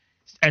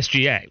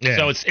 SGA. Yeah.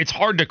 So it's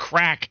hard to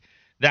crack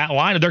that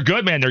line. They're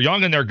good, man. They're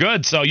young and they're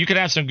good. So you could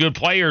have some good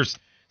players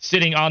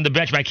sitting on the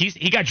bench. Like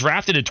he got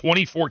drafted in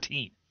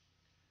 2014,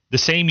 the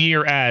same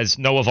year as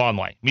Noah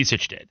Vonleh.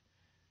 Micic did.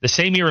 The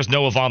same year as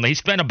Noah Vonleh. He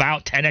spent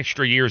about 10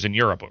 extra years in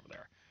Europe over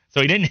there. So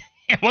it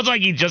wasn't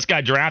like he just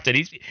got drafted.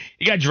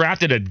 He got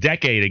drafted a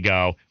decade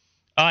ago.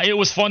 It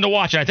was fun to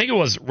watch. And I think it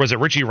was it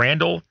Richie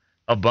Randall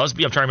of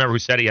Busby? I'm trying to remember who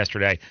said it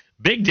yesterday.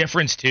 Big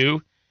difference,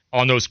 too,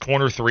 on those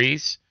corner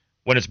threes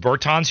when it's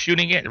Bertans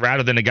shooting it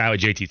rather than a guy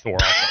like JT Thor.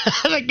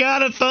 The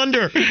God of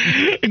Thunder.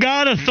 The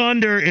God of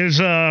Thunder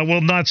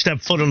will not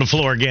step foot on the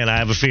floor again, I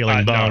have a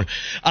feeling, Bone.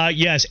 No.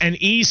 Yes, and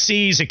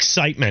EC's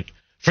excitement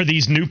for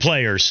these new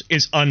players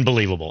is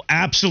unbelievable.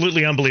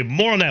 Absolutely unbelievable.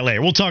 More on that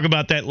later. We'll talk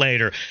about that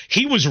later.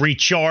 He was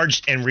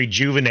recharged and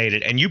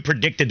rejuvenated, and you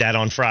predicted that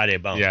on Friday,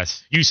 Bone.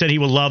 Yes. You said he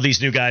would love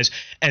these new guys.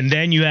 And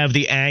then you have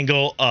the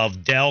angle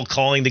of Dell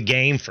calling the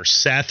game for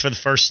Seth for the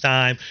first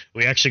time.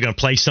 We're actually going to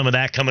play some of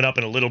that coming up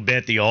in a little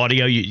bit. The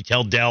audio, you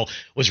tell Dell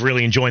was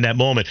really enjoying that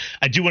moment.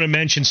 I do want to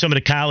mention some of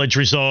the college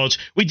results.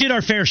 We did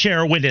our fair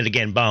share of winning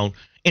again, Bone,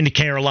 in the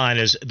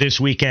Carolinas this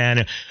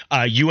weekend.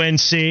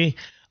 UNC...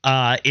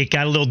 it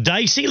got a little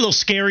dicey, a little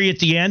scary at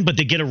the end, but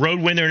they get a road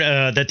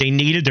winner that they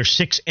needed. They're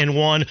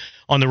 6-1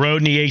 on the road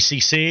in the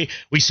ACC.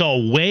 We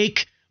saw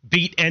Wake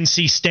beat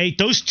NC State.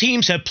 Those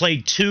teams have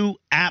played two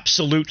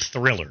absolute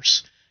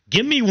thrillers.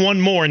 Give me one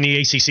more in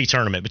the ACC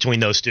tournament between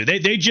those two.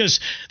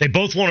 They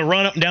both want to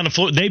run up and down the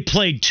floor. They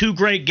played two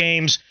great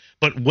games,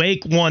 but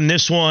Wake won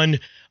this one.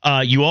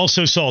 You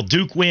also saw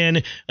Duke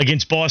win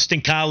against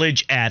Boston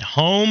College at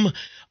home.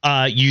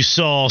 You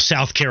saw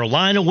South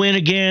Carolina win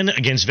again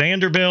against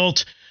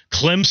Vanderbilt.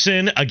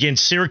 Clemson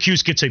against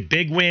Syracuse gets a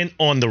big win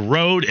on the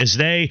road as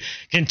they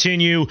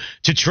continue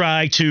to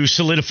try to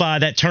solidify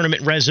that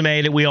tournament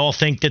resume that we all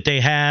think that they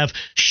have.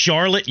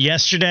 Charlotte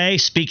yesterday,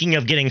 speaking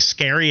of getting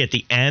scary at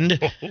the end,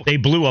 they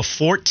blew a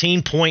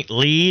 14-point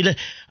lead,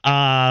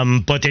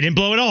 but they didn't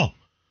blow it all.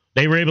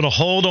 They were able to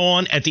hold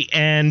on at the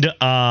end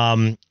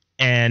and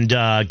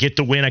get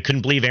the win. I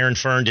couldn't believe Aaron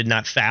Fern did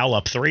not foul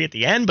up 3 at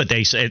the end, but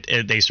they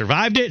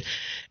survived it.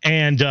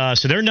 And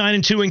so they're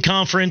 9-2 in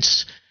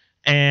conference.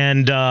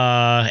 And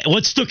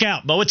what stuck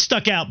out,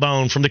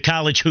 Bone, from the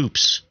college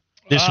hoops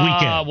this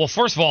weekend? Well,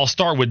 first of all, I'll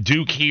start with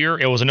Duke here.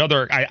 It was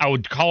another, I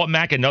would call it,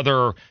 Mac,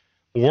 another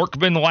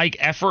workman-like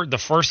effort. The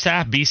first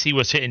half, BC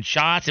was hitting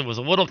shots. It was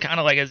a little kind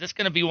of like, is this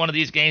going to be one of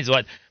these games?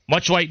 But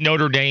much like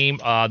Notre Dame,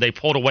 they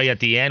pulled away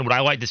at the end. What I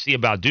like to see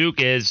about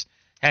Duke is,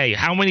 hey,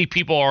 how many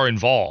people are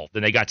involved?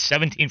 And they got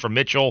 17 from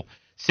Mitchell,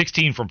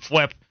 16 from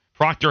Flip.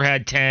 Proctor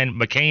had 10.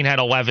 McCain had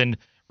 11.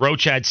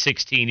 Roach had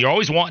 16. You're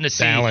always wanting to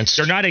see balanced.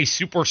 They're not a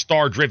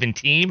superstar-driven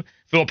team.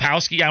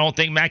 Filipowski, I don't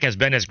think, Mac, has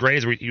been as great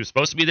as he was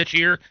supposed to be this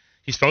year.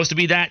 He's supposed to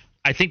be that,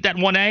 I think, that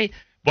 1A.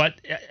 But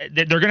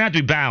they're going to have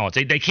to be balanced.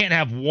 They can't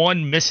have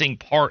one missing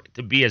part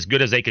to be as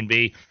good as they can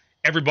be.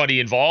 Everybody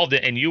involved.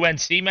 And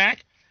UNC,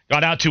 Mac,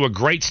 got out to a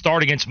great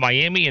start against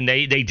Miami, and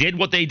they did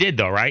what they did,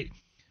 though, right?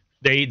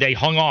 They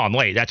hung on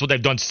late. That's what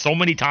they've done so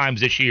many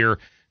times this year.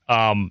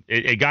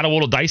 It got a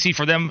little dicey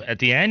for them at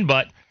the end,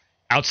 but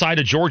outside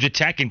of Georgia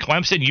Tech and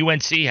Clemson,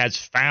 UNC has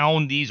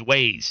found these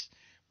ways.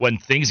 When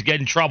things get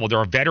in trouble,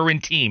 they're a veteran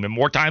team, and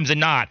more times than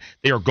not,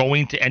 they are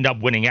going to end up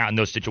winning out in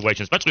those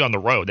situations, especially on the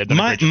road.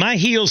 My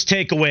Heels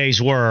takeaways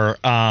were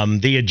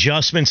the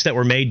adjustments that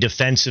were made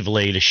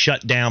defensively to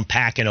shut down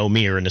Pack and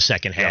O'Meara in the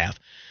second half.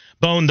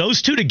 Bone,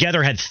 those two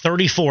together had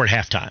 34 at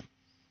halftime.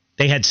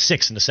 They had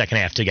 6 in the second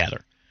half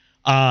together.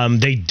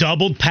 They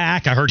doubled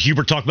Pack. I heard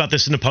Hubert talk about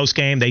this in the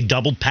postgame. They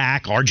doubled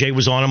Pack. RJ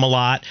was on him a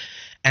lot.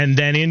 And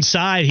then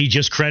inside, he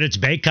just credits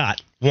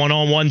Baycott,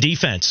 one-on-one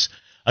defense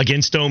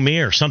against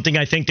O'Meara, something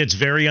I think that's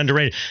very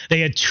underrated. They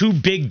had 2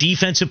 big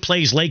defensive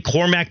plays late.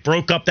 Cormac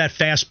broke up that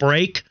fast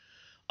break,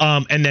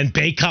 and then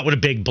Baycott with a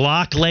big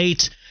block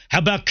late. How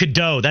about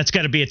Cadeau? That's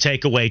got to be a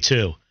takeaway,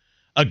 too.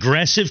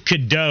 Aggressive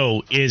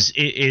Cadeau is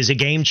a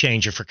game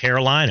changer for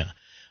Carolina.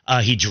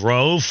 He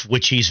drove,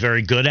 which he's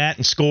very good at,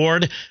 and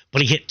scored,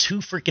 but he hit 2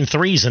 freaking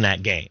threes in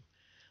that game.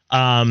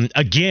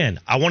 Again,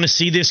 I want to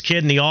see this kid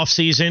in the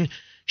offseason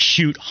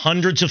shoot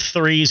hundreds of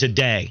threes a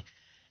day.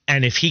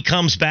 And if he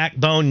comes back,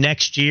 Bone,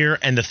 next year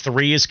and the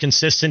 3 is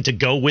consistent to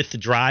go with the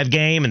drive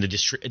game and the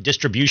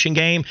distribution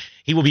game,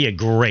 he will be a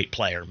great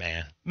player,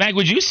 man. Mag,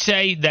 would you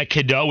say that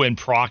Cadeau and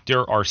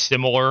Proctor are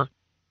similar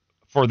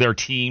for their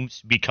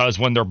teams because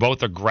when they're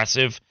both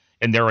aggressive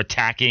and they're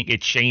attacking,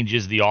 it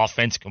changes the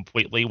offense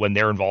completely when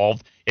they're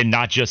involved and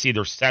not just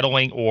either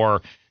settling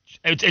or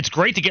it's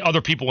great to get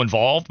other people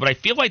involved, but I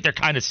feel like they're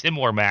kind of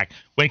similar, Mac.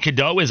 When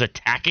Cadeau is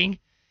attacking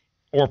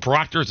or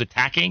Proctor is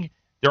attacking,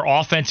 their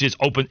offenses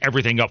open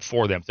everything up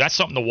for them. So that's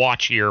something to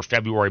watch here,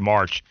 February,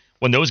 March.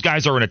 When those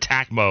guys are in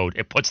attack mode,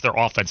 it puts their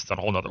offenses on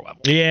a whole nother level.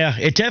 Yeah,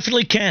 it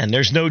definitely can.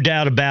 There's no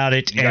doubt about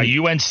it. We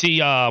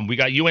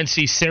got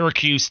UNC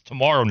Syracuse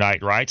tomorrow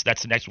night, right? So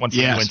that's the next one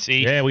for UNC.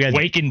 Yeah, we got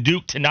Wake and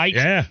Duke tonight.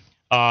 Yeah.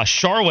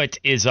 Charlotte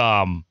is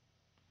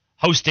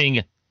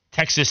hosting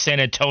Texas San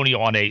Antonio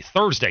on a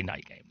Thursday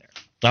night game there.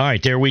 All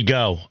right, there we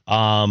go.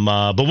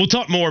 But we'll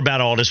talk more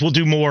about all this. We'll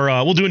do more.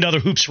 We'll do another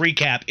hoops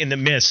recap in the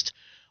midst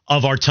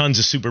of our tons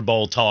of Super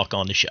Bowl talk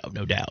on the show,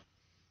 no doubt.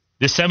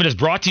 This segment is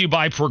brought to you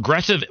by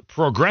Progressive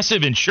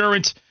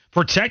Insurance.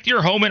 Protect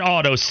your home and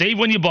auto. Save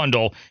when you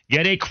bundle.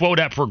 Get a quote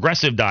at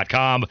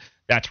Progressive.com.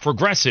 That's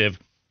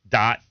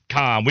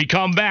Progressive.com. We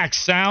come back.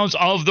 Sounds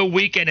of the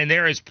weekend, and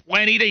there is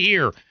plenty to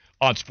hear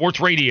on Sports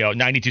Radio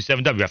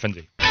 92.7 WFNZ.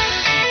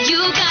 You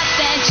got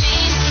that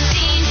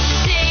daydream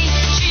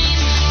look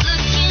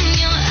in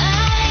your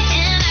eye,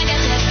 and I got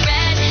that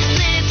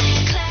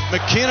red lip.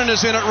 McKinnon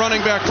is in at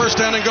running back. First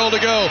down and goal to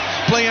go.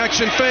 Play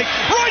action fake.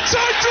 Right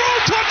side throw.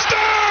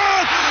 Touchdown!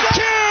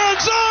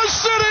 Kansas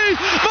City!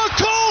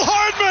 McCole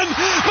Hardman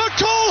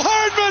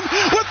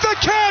with the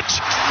catch. catch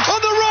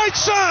on the right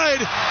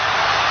side.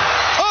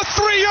 A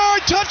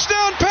 3-yard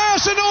touchdown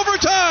pass in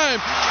overtime.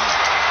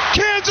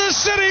 Kansas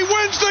City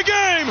wins the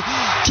game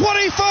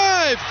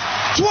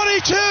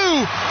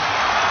 25-22.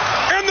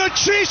 And the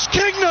Chiefs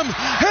Kingdom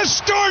has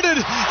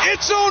started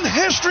its own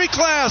history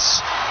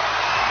class.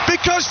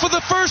 Because for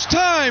the first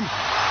time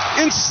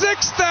in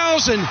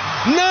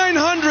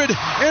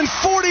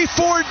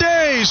 6,944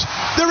 days,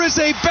 there is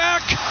a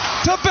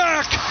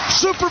back-to-back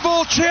Super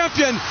Bowl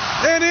champion,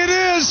 and it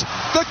is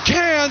the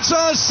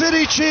Kansas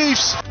City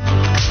Chiefs.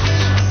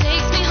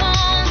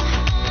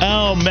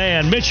 Oh,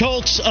 man. Mitch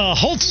Holtz,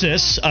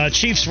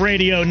 Chiefs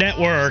Radio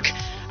Network.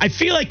 I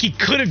feel like he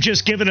could have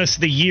just given us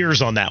the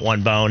years on that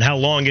one, Bone, how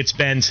long it's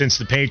been since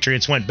the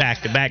Patriots went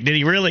back-to-back. Did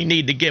he really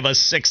need to give us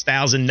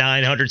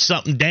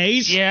 6,900-something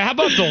days? Yeah, how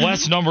about the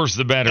less numbers,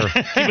 the better?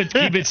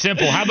 Keep it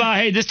simple. How about,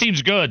 hey, this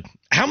team's good?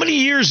 How many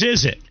years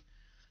is it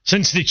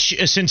since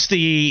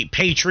the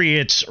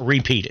Patriots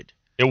repeated?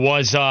 It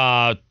was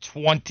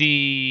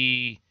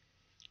 20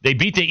 – they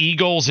beat the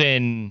Eagles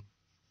in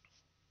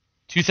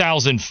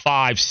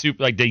 2005,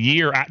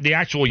 the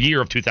actual year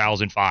of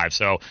 2005.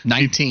 So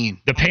 19.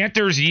 The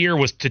Panthers' year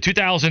was the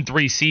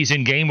 2003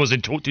 season. Game was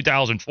in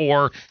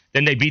 2004.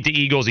 Then they beat the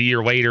Eagles a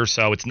year later,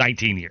 so it's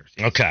 19 years.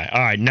 Okay,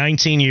 all right,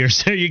 19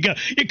 years. There you go.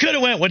 You could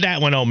have went with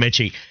that one,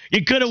 Mitchie.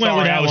 You could have went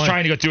with that one. I was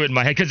trying to go through it in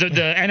my head because the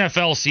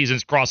NFL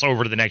seasons cross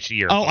over to the next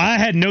year. Oh, I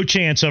had no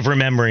chance of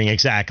remembering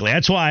exactly.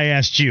 That's why I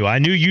asked you. I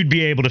knew you'd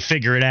be able to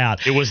figure it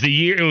out. It was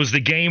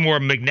the game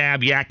where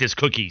McNabb yacked his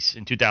cookies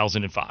in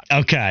 2005.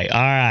 Okay, all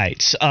right.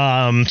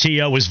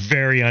 T.O. was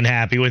very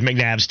unhappy with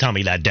McNabb's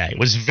tummy that day.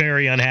 Was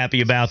very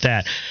unhappy about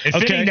that. And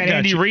fitting that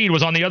Andy Reid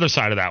was on the other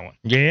side of that one.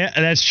 Yeah,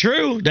 that's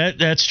true.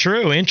 That's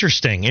true.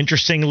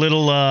 Interesting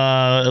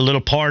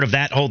little part of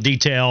that whole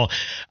detail.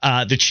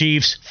 The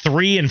Chiefs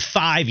 3 and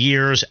 5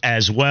 years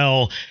as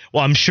well.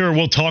 Well, I'm sure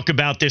we'll talk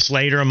about this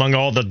later among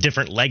all the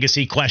different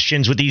legacy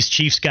questions with these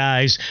Chiefs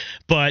guys,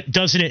 but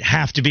doesn't it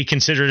have to be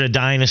considered a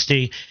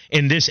dynasty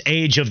in this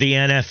age of the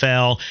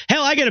NFL?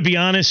 Hell, I got to be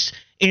honest.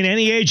 In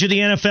any age of the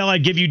NFL,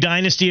 I'd give you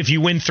dynasty if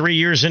you win 3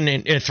 years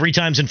and 3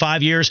 times in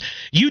 5 years.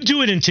 You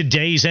do it in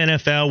today's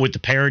NFL with the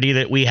parity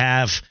that we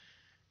have.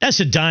 That's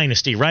a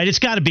dynasty, right? It's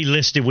got to be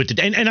listed with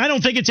the and I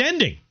don't think it's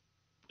ending.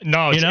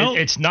 No,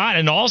 it's not.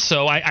 And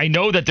also, I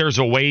know that there's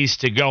a ways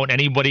to go, and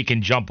anybody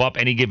can jump up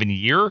any given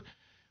year.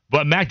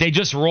 But, Mac, they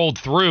just rolled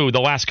through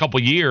the last couple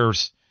of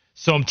years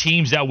some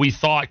teams that we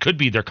thought could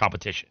be their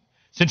competition.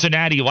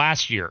 Cincinnati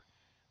last year,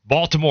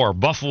 Baltimore,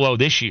 Buffalo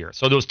this year.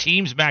 So those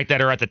teams, Mac, that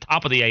are at the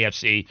top of the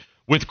AFC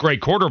with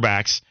great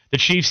quarterbacks, the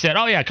Chiefs said,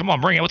 oh, yeah, come on,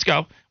 bring it. Let's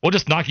go. We'll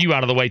just knock you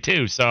out of the way,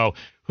 too. So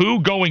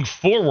who going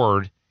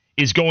forward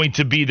is going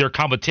to be their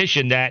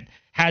competition that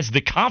has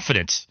the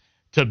confidence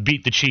to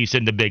beat the Chiefs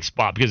in the big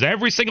spot? Because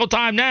every single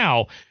time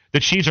now, the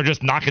Chiefs are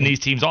just knocking these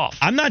teams off.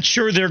 I'm not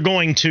sure they're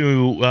going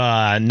to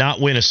not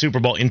win a Super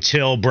Bowl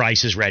until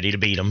Bryce is ready to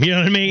beat them. You know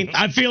what I mean?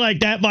 I feel like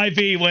that might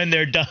be when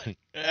they're done.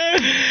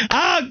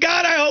 Oh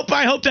God,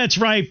 I hope that's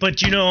right.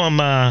 But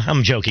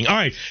I'm joking. All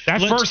right, that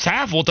first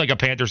half looked like a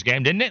Panthers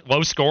game, didn't it?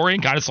 Low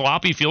scoring, kind of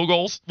sloppy field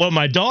goals. Well,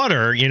 my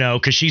daughter,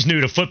 because she's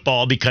new to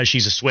football because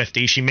she's a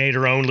Swiftie, she made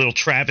her own little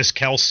Travis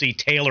Kelce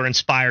Taylor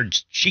inspired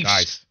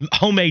Chiefs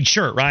homemade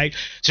shirt, right?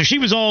 So she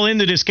was all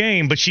into this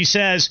game, but she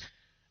says,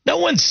 no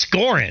one's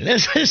scoring.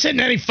 This isn't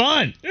any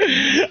fun.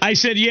 I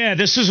said, yeah,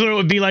 this is what it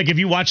would be like if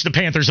you watched the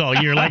Panthers all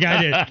year like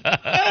I did.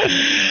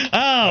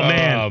 Oh,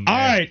 man. All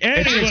right.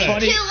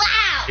 Anyway.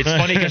 It's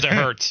funny because it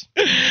hurts.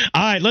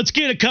 All right, let's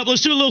do a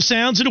little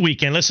sounds of the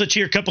weekend. Let's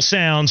hear a couple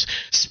sounds.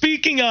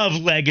 Speaking of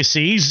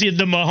legacies, the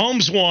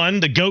Mahomes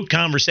one, the GOAT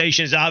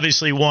conversation is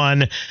obviously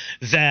one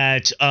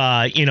that,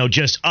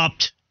 just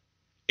upped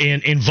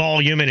in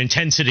volume and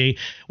intensity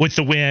with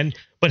the win.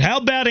 But how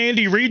about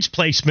Andy Reid's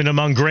placement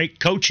among great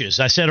coaches?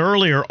 I said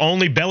earlier,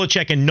 only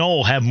Belichick and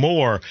Noel have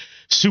more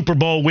Super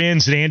Bowl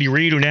wins than Andy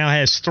Reid, who now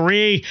has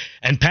 3.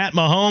 And Pat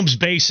Mahomes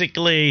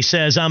basically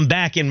says, I'm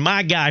backing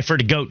my guy for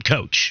the GOAT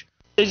coach.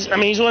 He's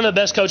one of the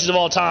best coaches of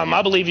all time.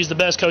 I believe he's the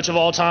best coach of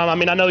all time. I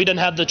know he doesn't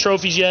have the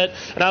trophies yet,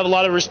 and I have a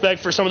lot of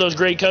respect for some of those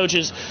great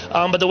coaches.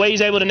 But the way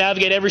he's able to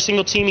navigate every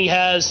single team he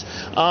has,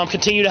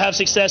 continue to have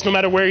success no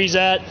matter where he's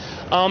at.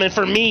 And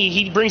for me,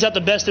 he brings out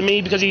the best in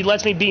me because he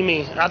lets me be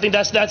me. I think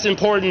that's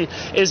important.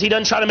 Is he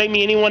doesn't try to make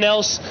me anyone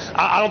else.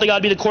 I don't think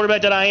I'd be the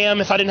quarterback that I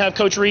am if I didn't have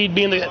Coach Reid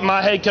being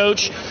my head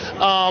coach.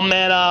 Other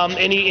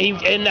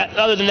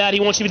than that, he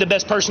wants you to be the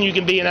best person you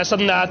can be, and that's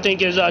something that I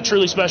think is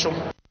truly special.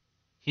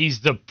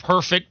 He's the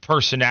perfect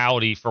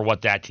personality for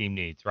what that team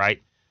needs,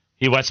 right?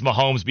 He lets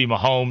Mahomes be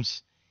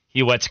Mahomes.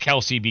 He lets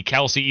Kelce be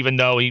Kelce, even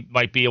though he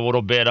might be a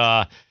little bit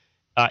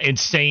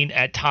insane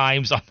at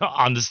times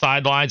on the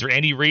sidelines. Or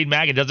Andy Reid,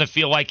 Mag, it doesn't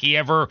feel like he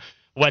ever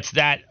lets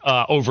that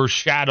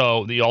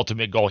overshadow the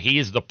ultimate goal. He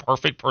is the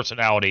perfect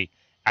personality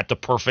at the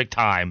perfect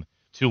time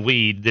to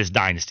lead this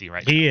dynasty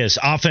right now. He is.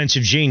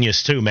 Offensive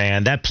genius, too,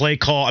 man. That play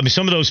call,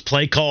 some of those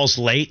play calls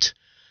late.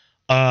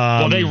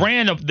 Well, they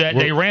ran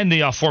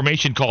the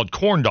formation called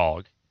Corn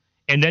Dog,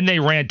 and then they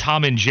ran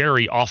Tom and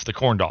Jerry off the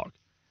Corn Dog.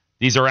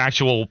 These are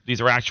actual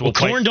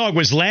Corn Dog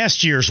was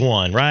last year's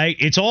one, right?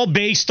 It's all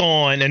based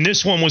on, and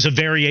this one was a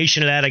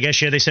variation of that. I guess,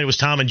 they said it was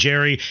Tom and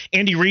Jerry.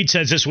 Andy Reid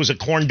says this was a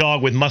corn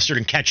dog with mustard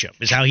and ketchup,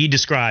 is how he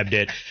described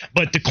it.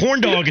 But the corn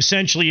dog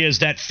essentially is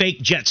that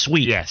fake jet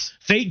sweep. Yes.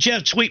 Fake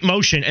jet sweep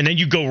motion, and then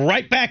you go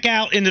right back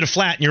out into the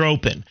flat and you're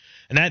open.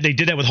 And that they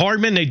did that with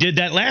Hardman. They did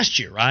that last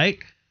year, right?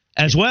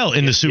 As well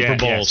in the Super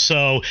Bowl. Yes.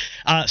 So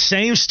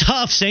same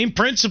stuff, same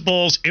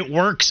principles. It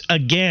works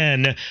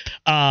again.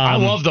 I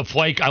love the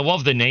play. I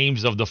love the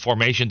names of the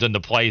formations and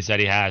the plays that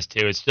he has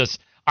too. It's just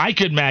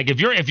Mag.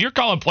 If you're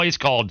calling plays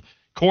called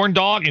corn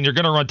dog and you're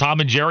going to run Tom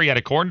and Jerry at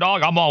a corn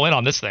dog, I'm all in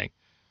on this thing.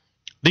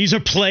 These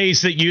are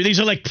plays these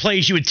are like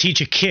plays you would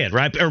teach a kid,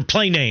 right? Or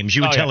play names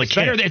you would tell a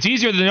kid. It's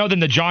easier to know than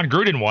the John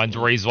Gruden ones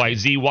where he's like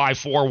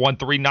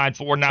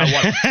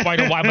ZY4139491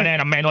 Spider Y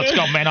banana man. Let's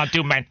go man on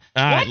 2 man.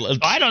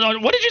 I don't know.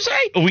 What did you say?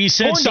 We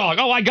said corn dog.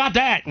 Oh, I got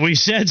that. We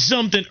said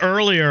something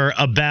earlier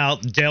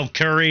about Del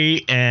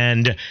Curry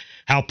and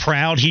how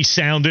proud he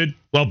sounded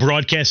while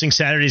broadcasting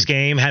Saturday's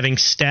game, having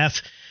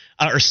Seth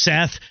back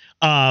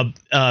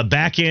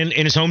in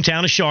his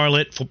hometown of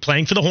Charlotte,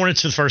 playing for the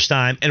Hornets for the first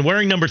time and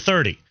wearing number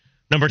 30.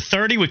 Number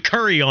 30 with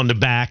Curry on the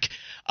back.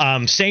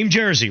 Same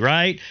jersey,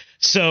 right?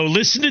 So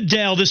listen to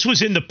Dell. This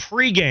was in the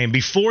pregame,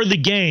 before the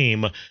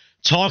game,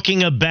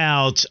 talking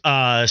about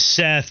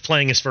Seth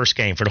playing his first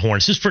game for the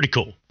Hornets. This is pretty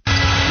cool.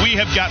 We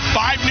have got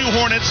 5 new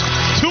Hornets,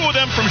 2 of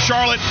them from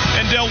Charlotte,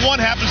 and Dell, one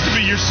happens to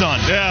be your son.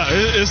 Yeah,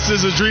 it's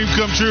a dream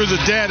come true as a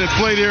dad that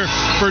played here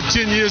for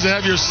 10 years to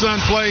have your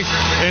son play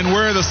and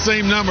wear the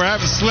same number. I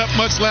haven't slept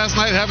much last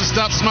night, haven't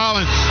stopped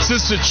smiling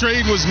since the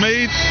trade was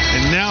made,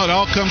 and now it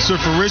all comes to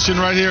fruition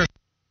right here.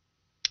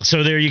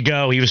 So there you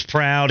go. He was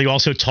proud. He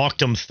also talked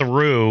him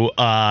through.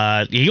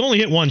 He only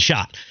hit one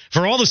shot.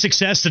 For all the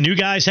success the new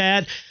guys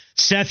had,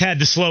 Seth had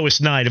the slowest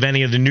night of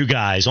any of the new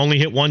guys. Only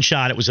hit one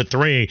shot. It was a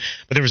 3.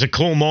 But there was a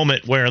cool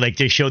moment where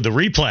they showed the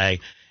replay,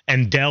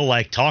 and Dell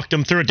talked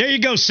him through it. There you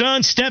go,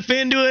 son. Step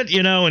into it,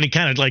 and he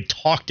kind of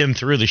talked him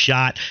through the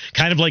shot,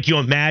 kind of like you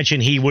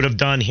imagine he would have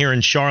done here in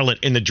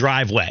Charlotte in the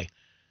driveway,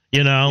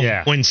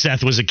 when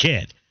Seth was a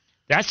kid.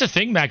 That's the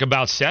thing, Mac,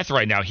 about Seth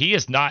right now. He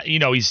is not,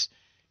 he's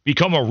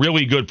become a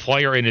really good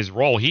player in his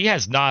role. He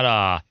has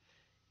not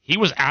he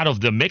was out of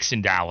the mix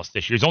in Dallas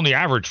this year. He's only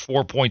averaged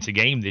 4 points a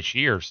game this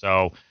year,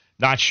 so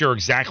not sure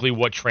exactly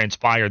what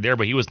transpired there,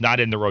 but he was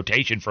not in the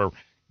rotation for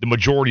the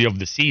majority of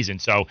the season.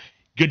 So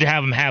good to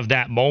have him have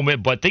that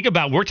moment. But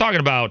we're talking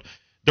about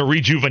the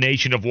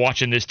rejuvenation of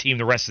watching this team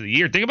the rest of the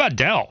year. Think about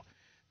Dell.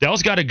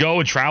 Dell's got to go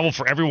and travel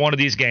for every one of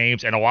these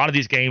games, and a lot of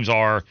these games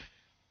are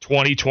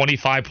 20,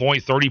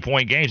 25-point,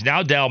 30-point games.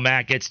 Now Dell,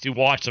 Matt, gets to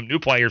watch some new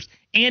players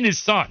and his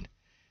son.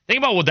 Think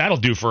about what that'll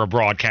do for a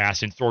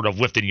broadcast and sort of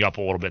lifting you up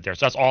a little bit there.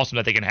 So that's awesome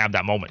that they can have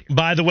that moment here.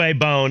 By the way,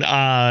 Bone,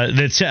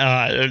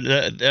 the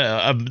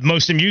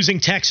most amusing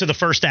text of the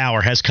first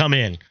hour has come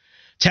in.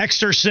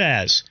 Texter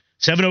says,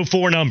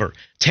 704 number,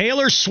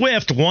 Taylor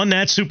Swift won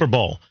that Super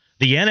Bowl.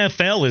 The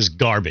NFL is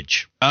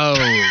garbage. Oh,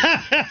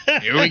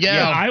 here we go.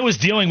 Yeah, I was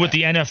dealing with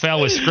the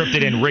NFL is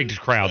scripted and rigged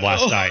crowd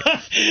last night.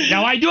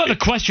 Now, I do have a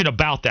question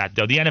about that,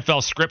 though, the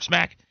NFL scripts,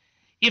 Mac.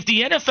 If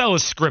the NFL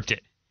is scripted,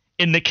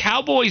 and the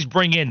Cowboys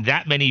bring in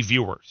that many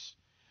viewers,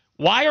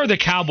 why are the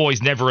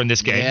Cowboys never in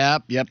this game?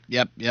 Yep.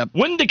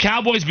 Wouldn't the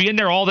Cowboys be in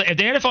there if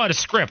the NFL had a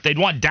script, they'd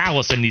want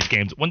Dallas in these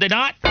games. Wouldn't they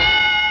not?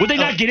 Would they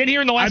not get in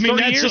here in the last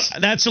 30 years?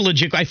 That's a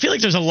legit. I feel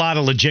like there's a lot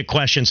of legit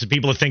questions to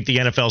people who think the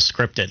NFL's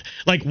scripted.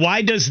 Like,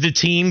 why does the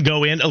team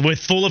go in with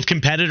full of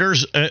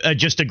competitors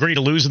just agree to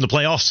lose in the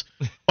playoffs?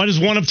 Why does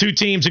one of 2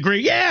 teams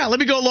agree? Yeah,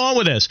 let me go along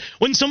with this.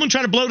 Wouldn't someone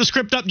try to blow the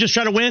script up, just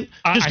try to win,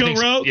 just go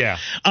rogue? Yeah.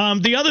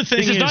 The other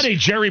thing is not a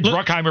Jerry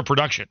Bruckheimer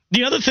production.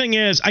 The other thing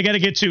is I got to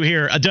get to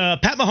here.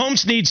 Pat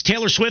Mahomes needs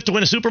Taylor Swift to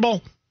win a Super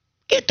Bowl.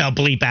 Get the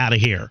bleep out of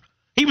here.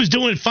 He was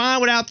doing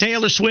fine without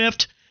Taylor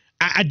Swift.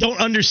 I don't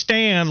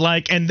understand,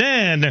 and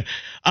then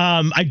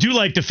I do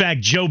like the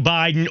fact Joe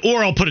Biden,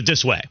 or I'll put it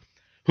this way,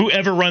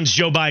 whoever runs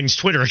Joe Biden's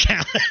Twitter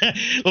account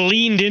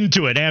leaned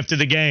into it after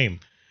the game.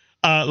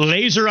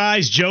 Laser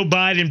eyes Joe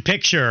Biden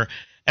picture,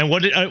 and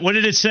what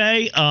did it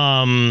say?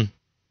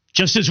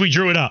 Just as we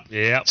drew it up.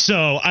 Yeah. So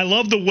I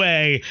love the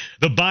way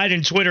the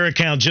Biden Twitter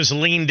account just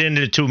leaned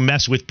into to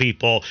mess with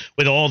people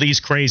with all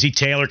these crazy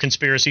Taylor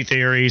conspiracy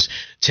theories.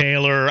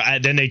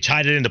 Then they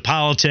tied it into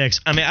politics.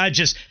 I mean,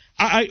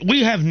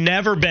 we have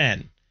never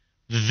been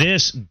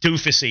this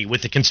doofusy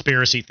with the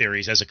conspiracy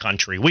theories as a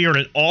country. We are at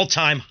an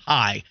all-time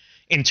high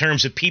in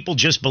terms of people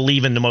just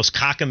believing the most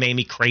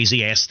cockamamie,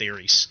 crazy-ass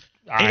theories.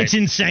 It's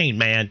insane,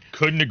 man.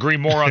 Couldn't agree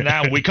more on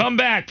that. When we come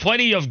back,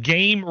 plenty of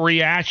game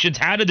reactions.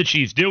 How did the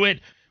Chiefs do it?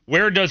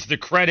 Where does the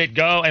credit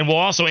go? And we'll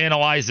also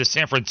analyze the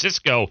San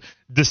Francisco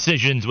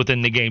decisions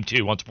within the game,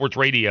 too, on Sports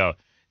Radio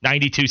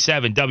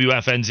 92.7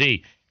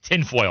 WFNZ,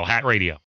 Tinfoil Hat Radio.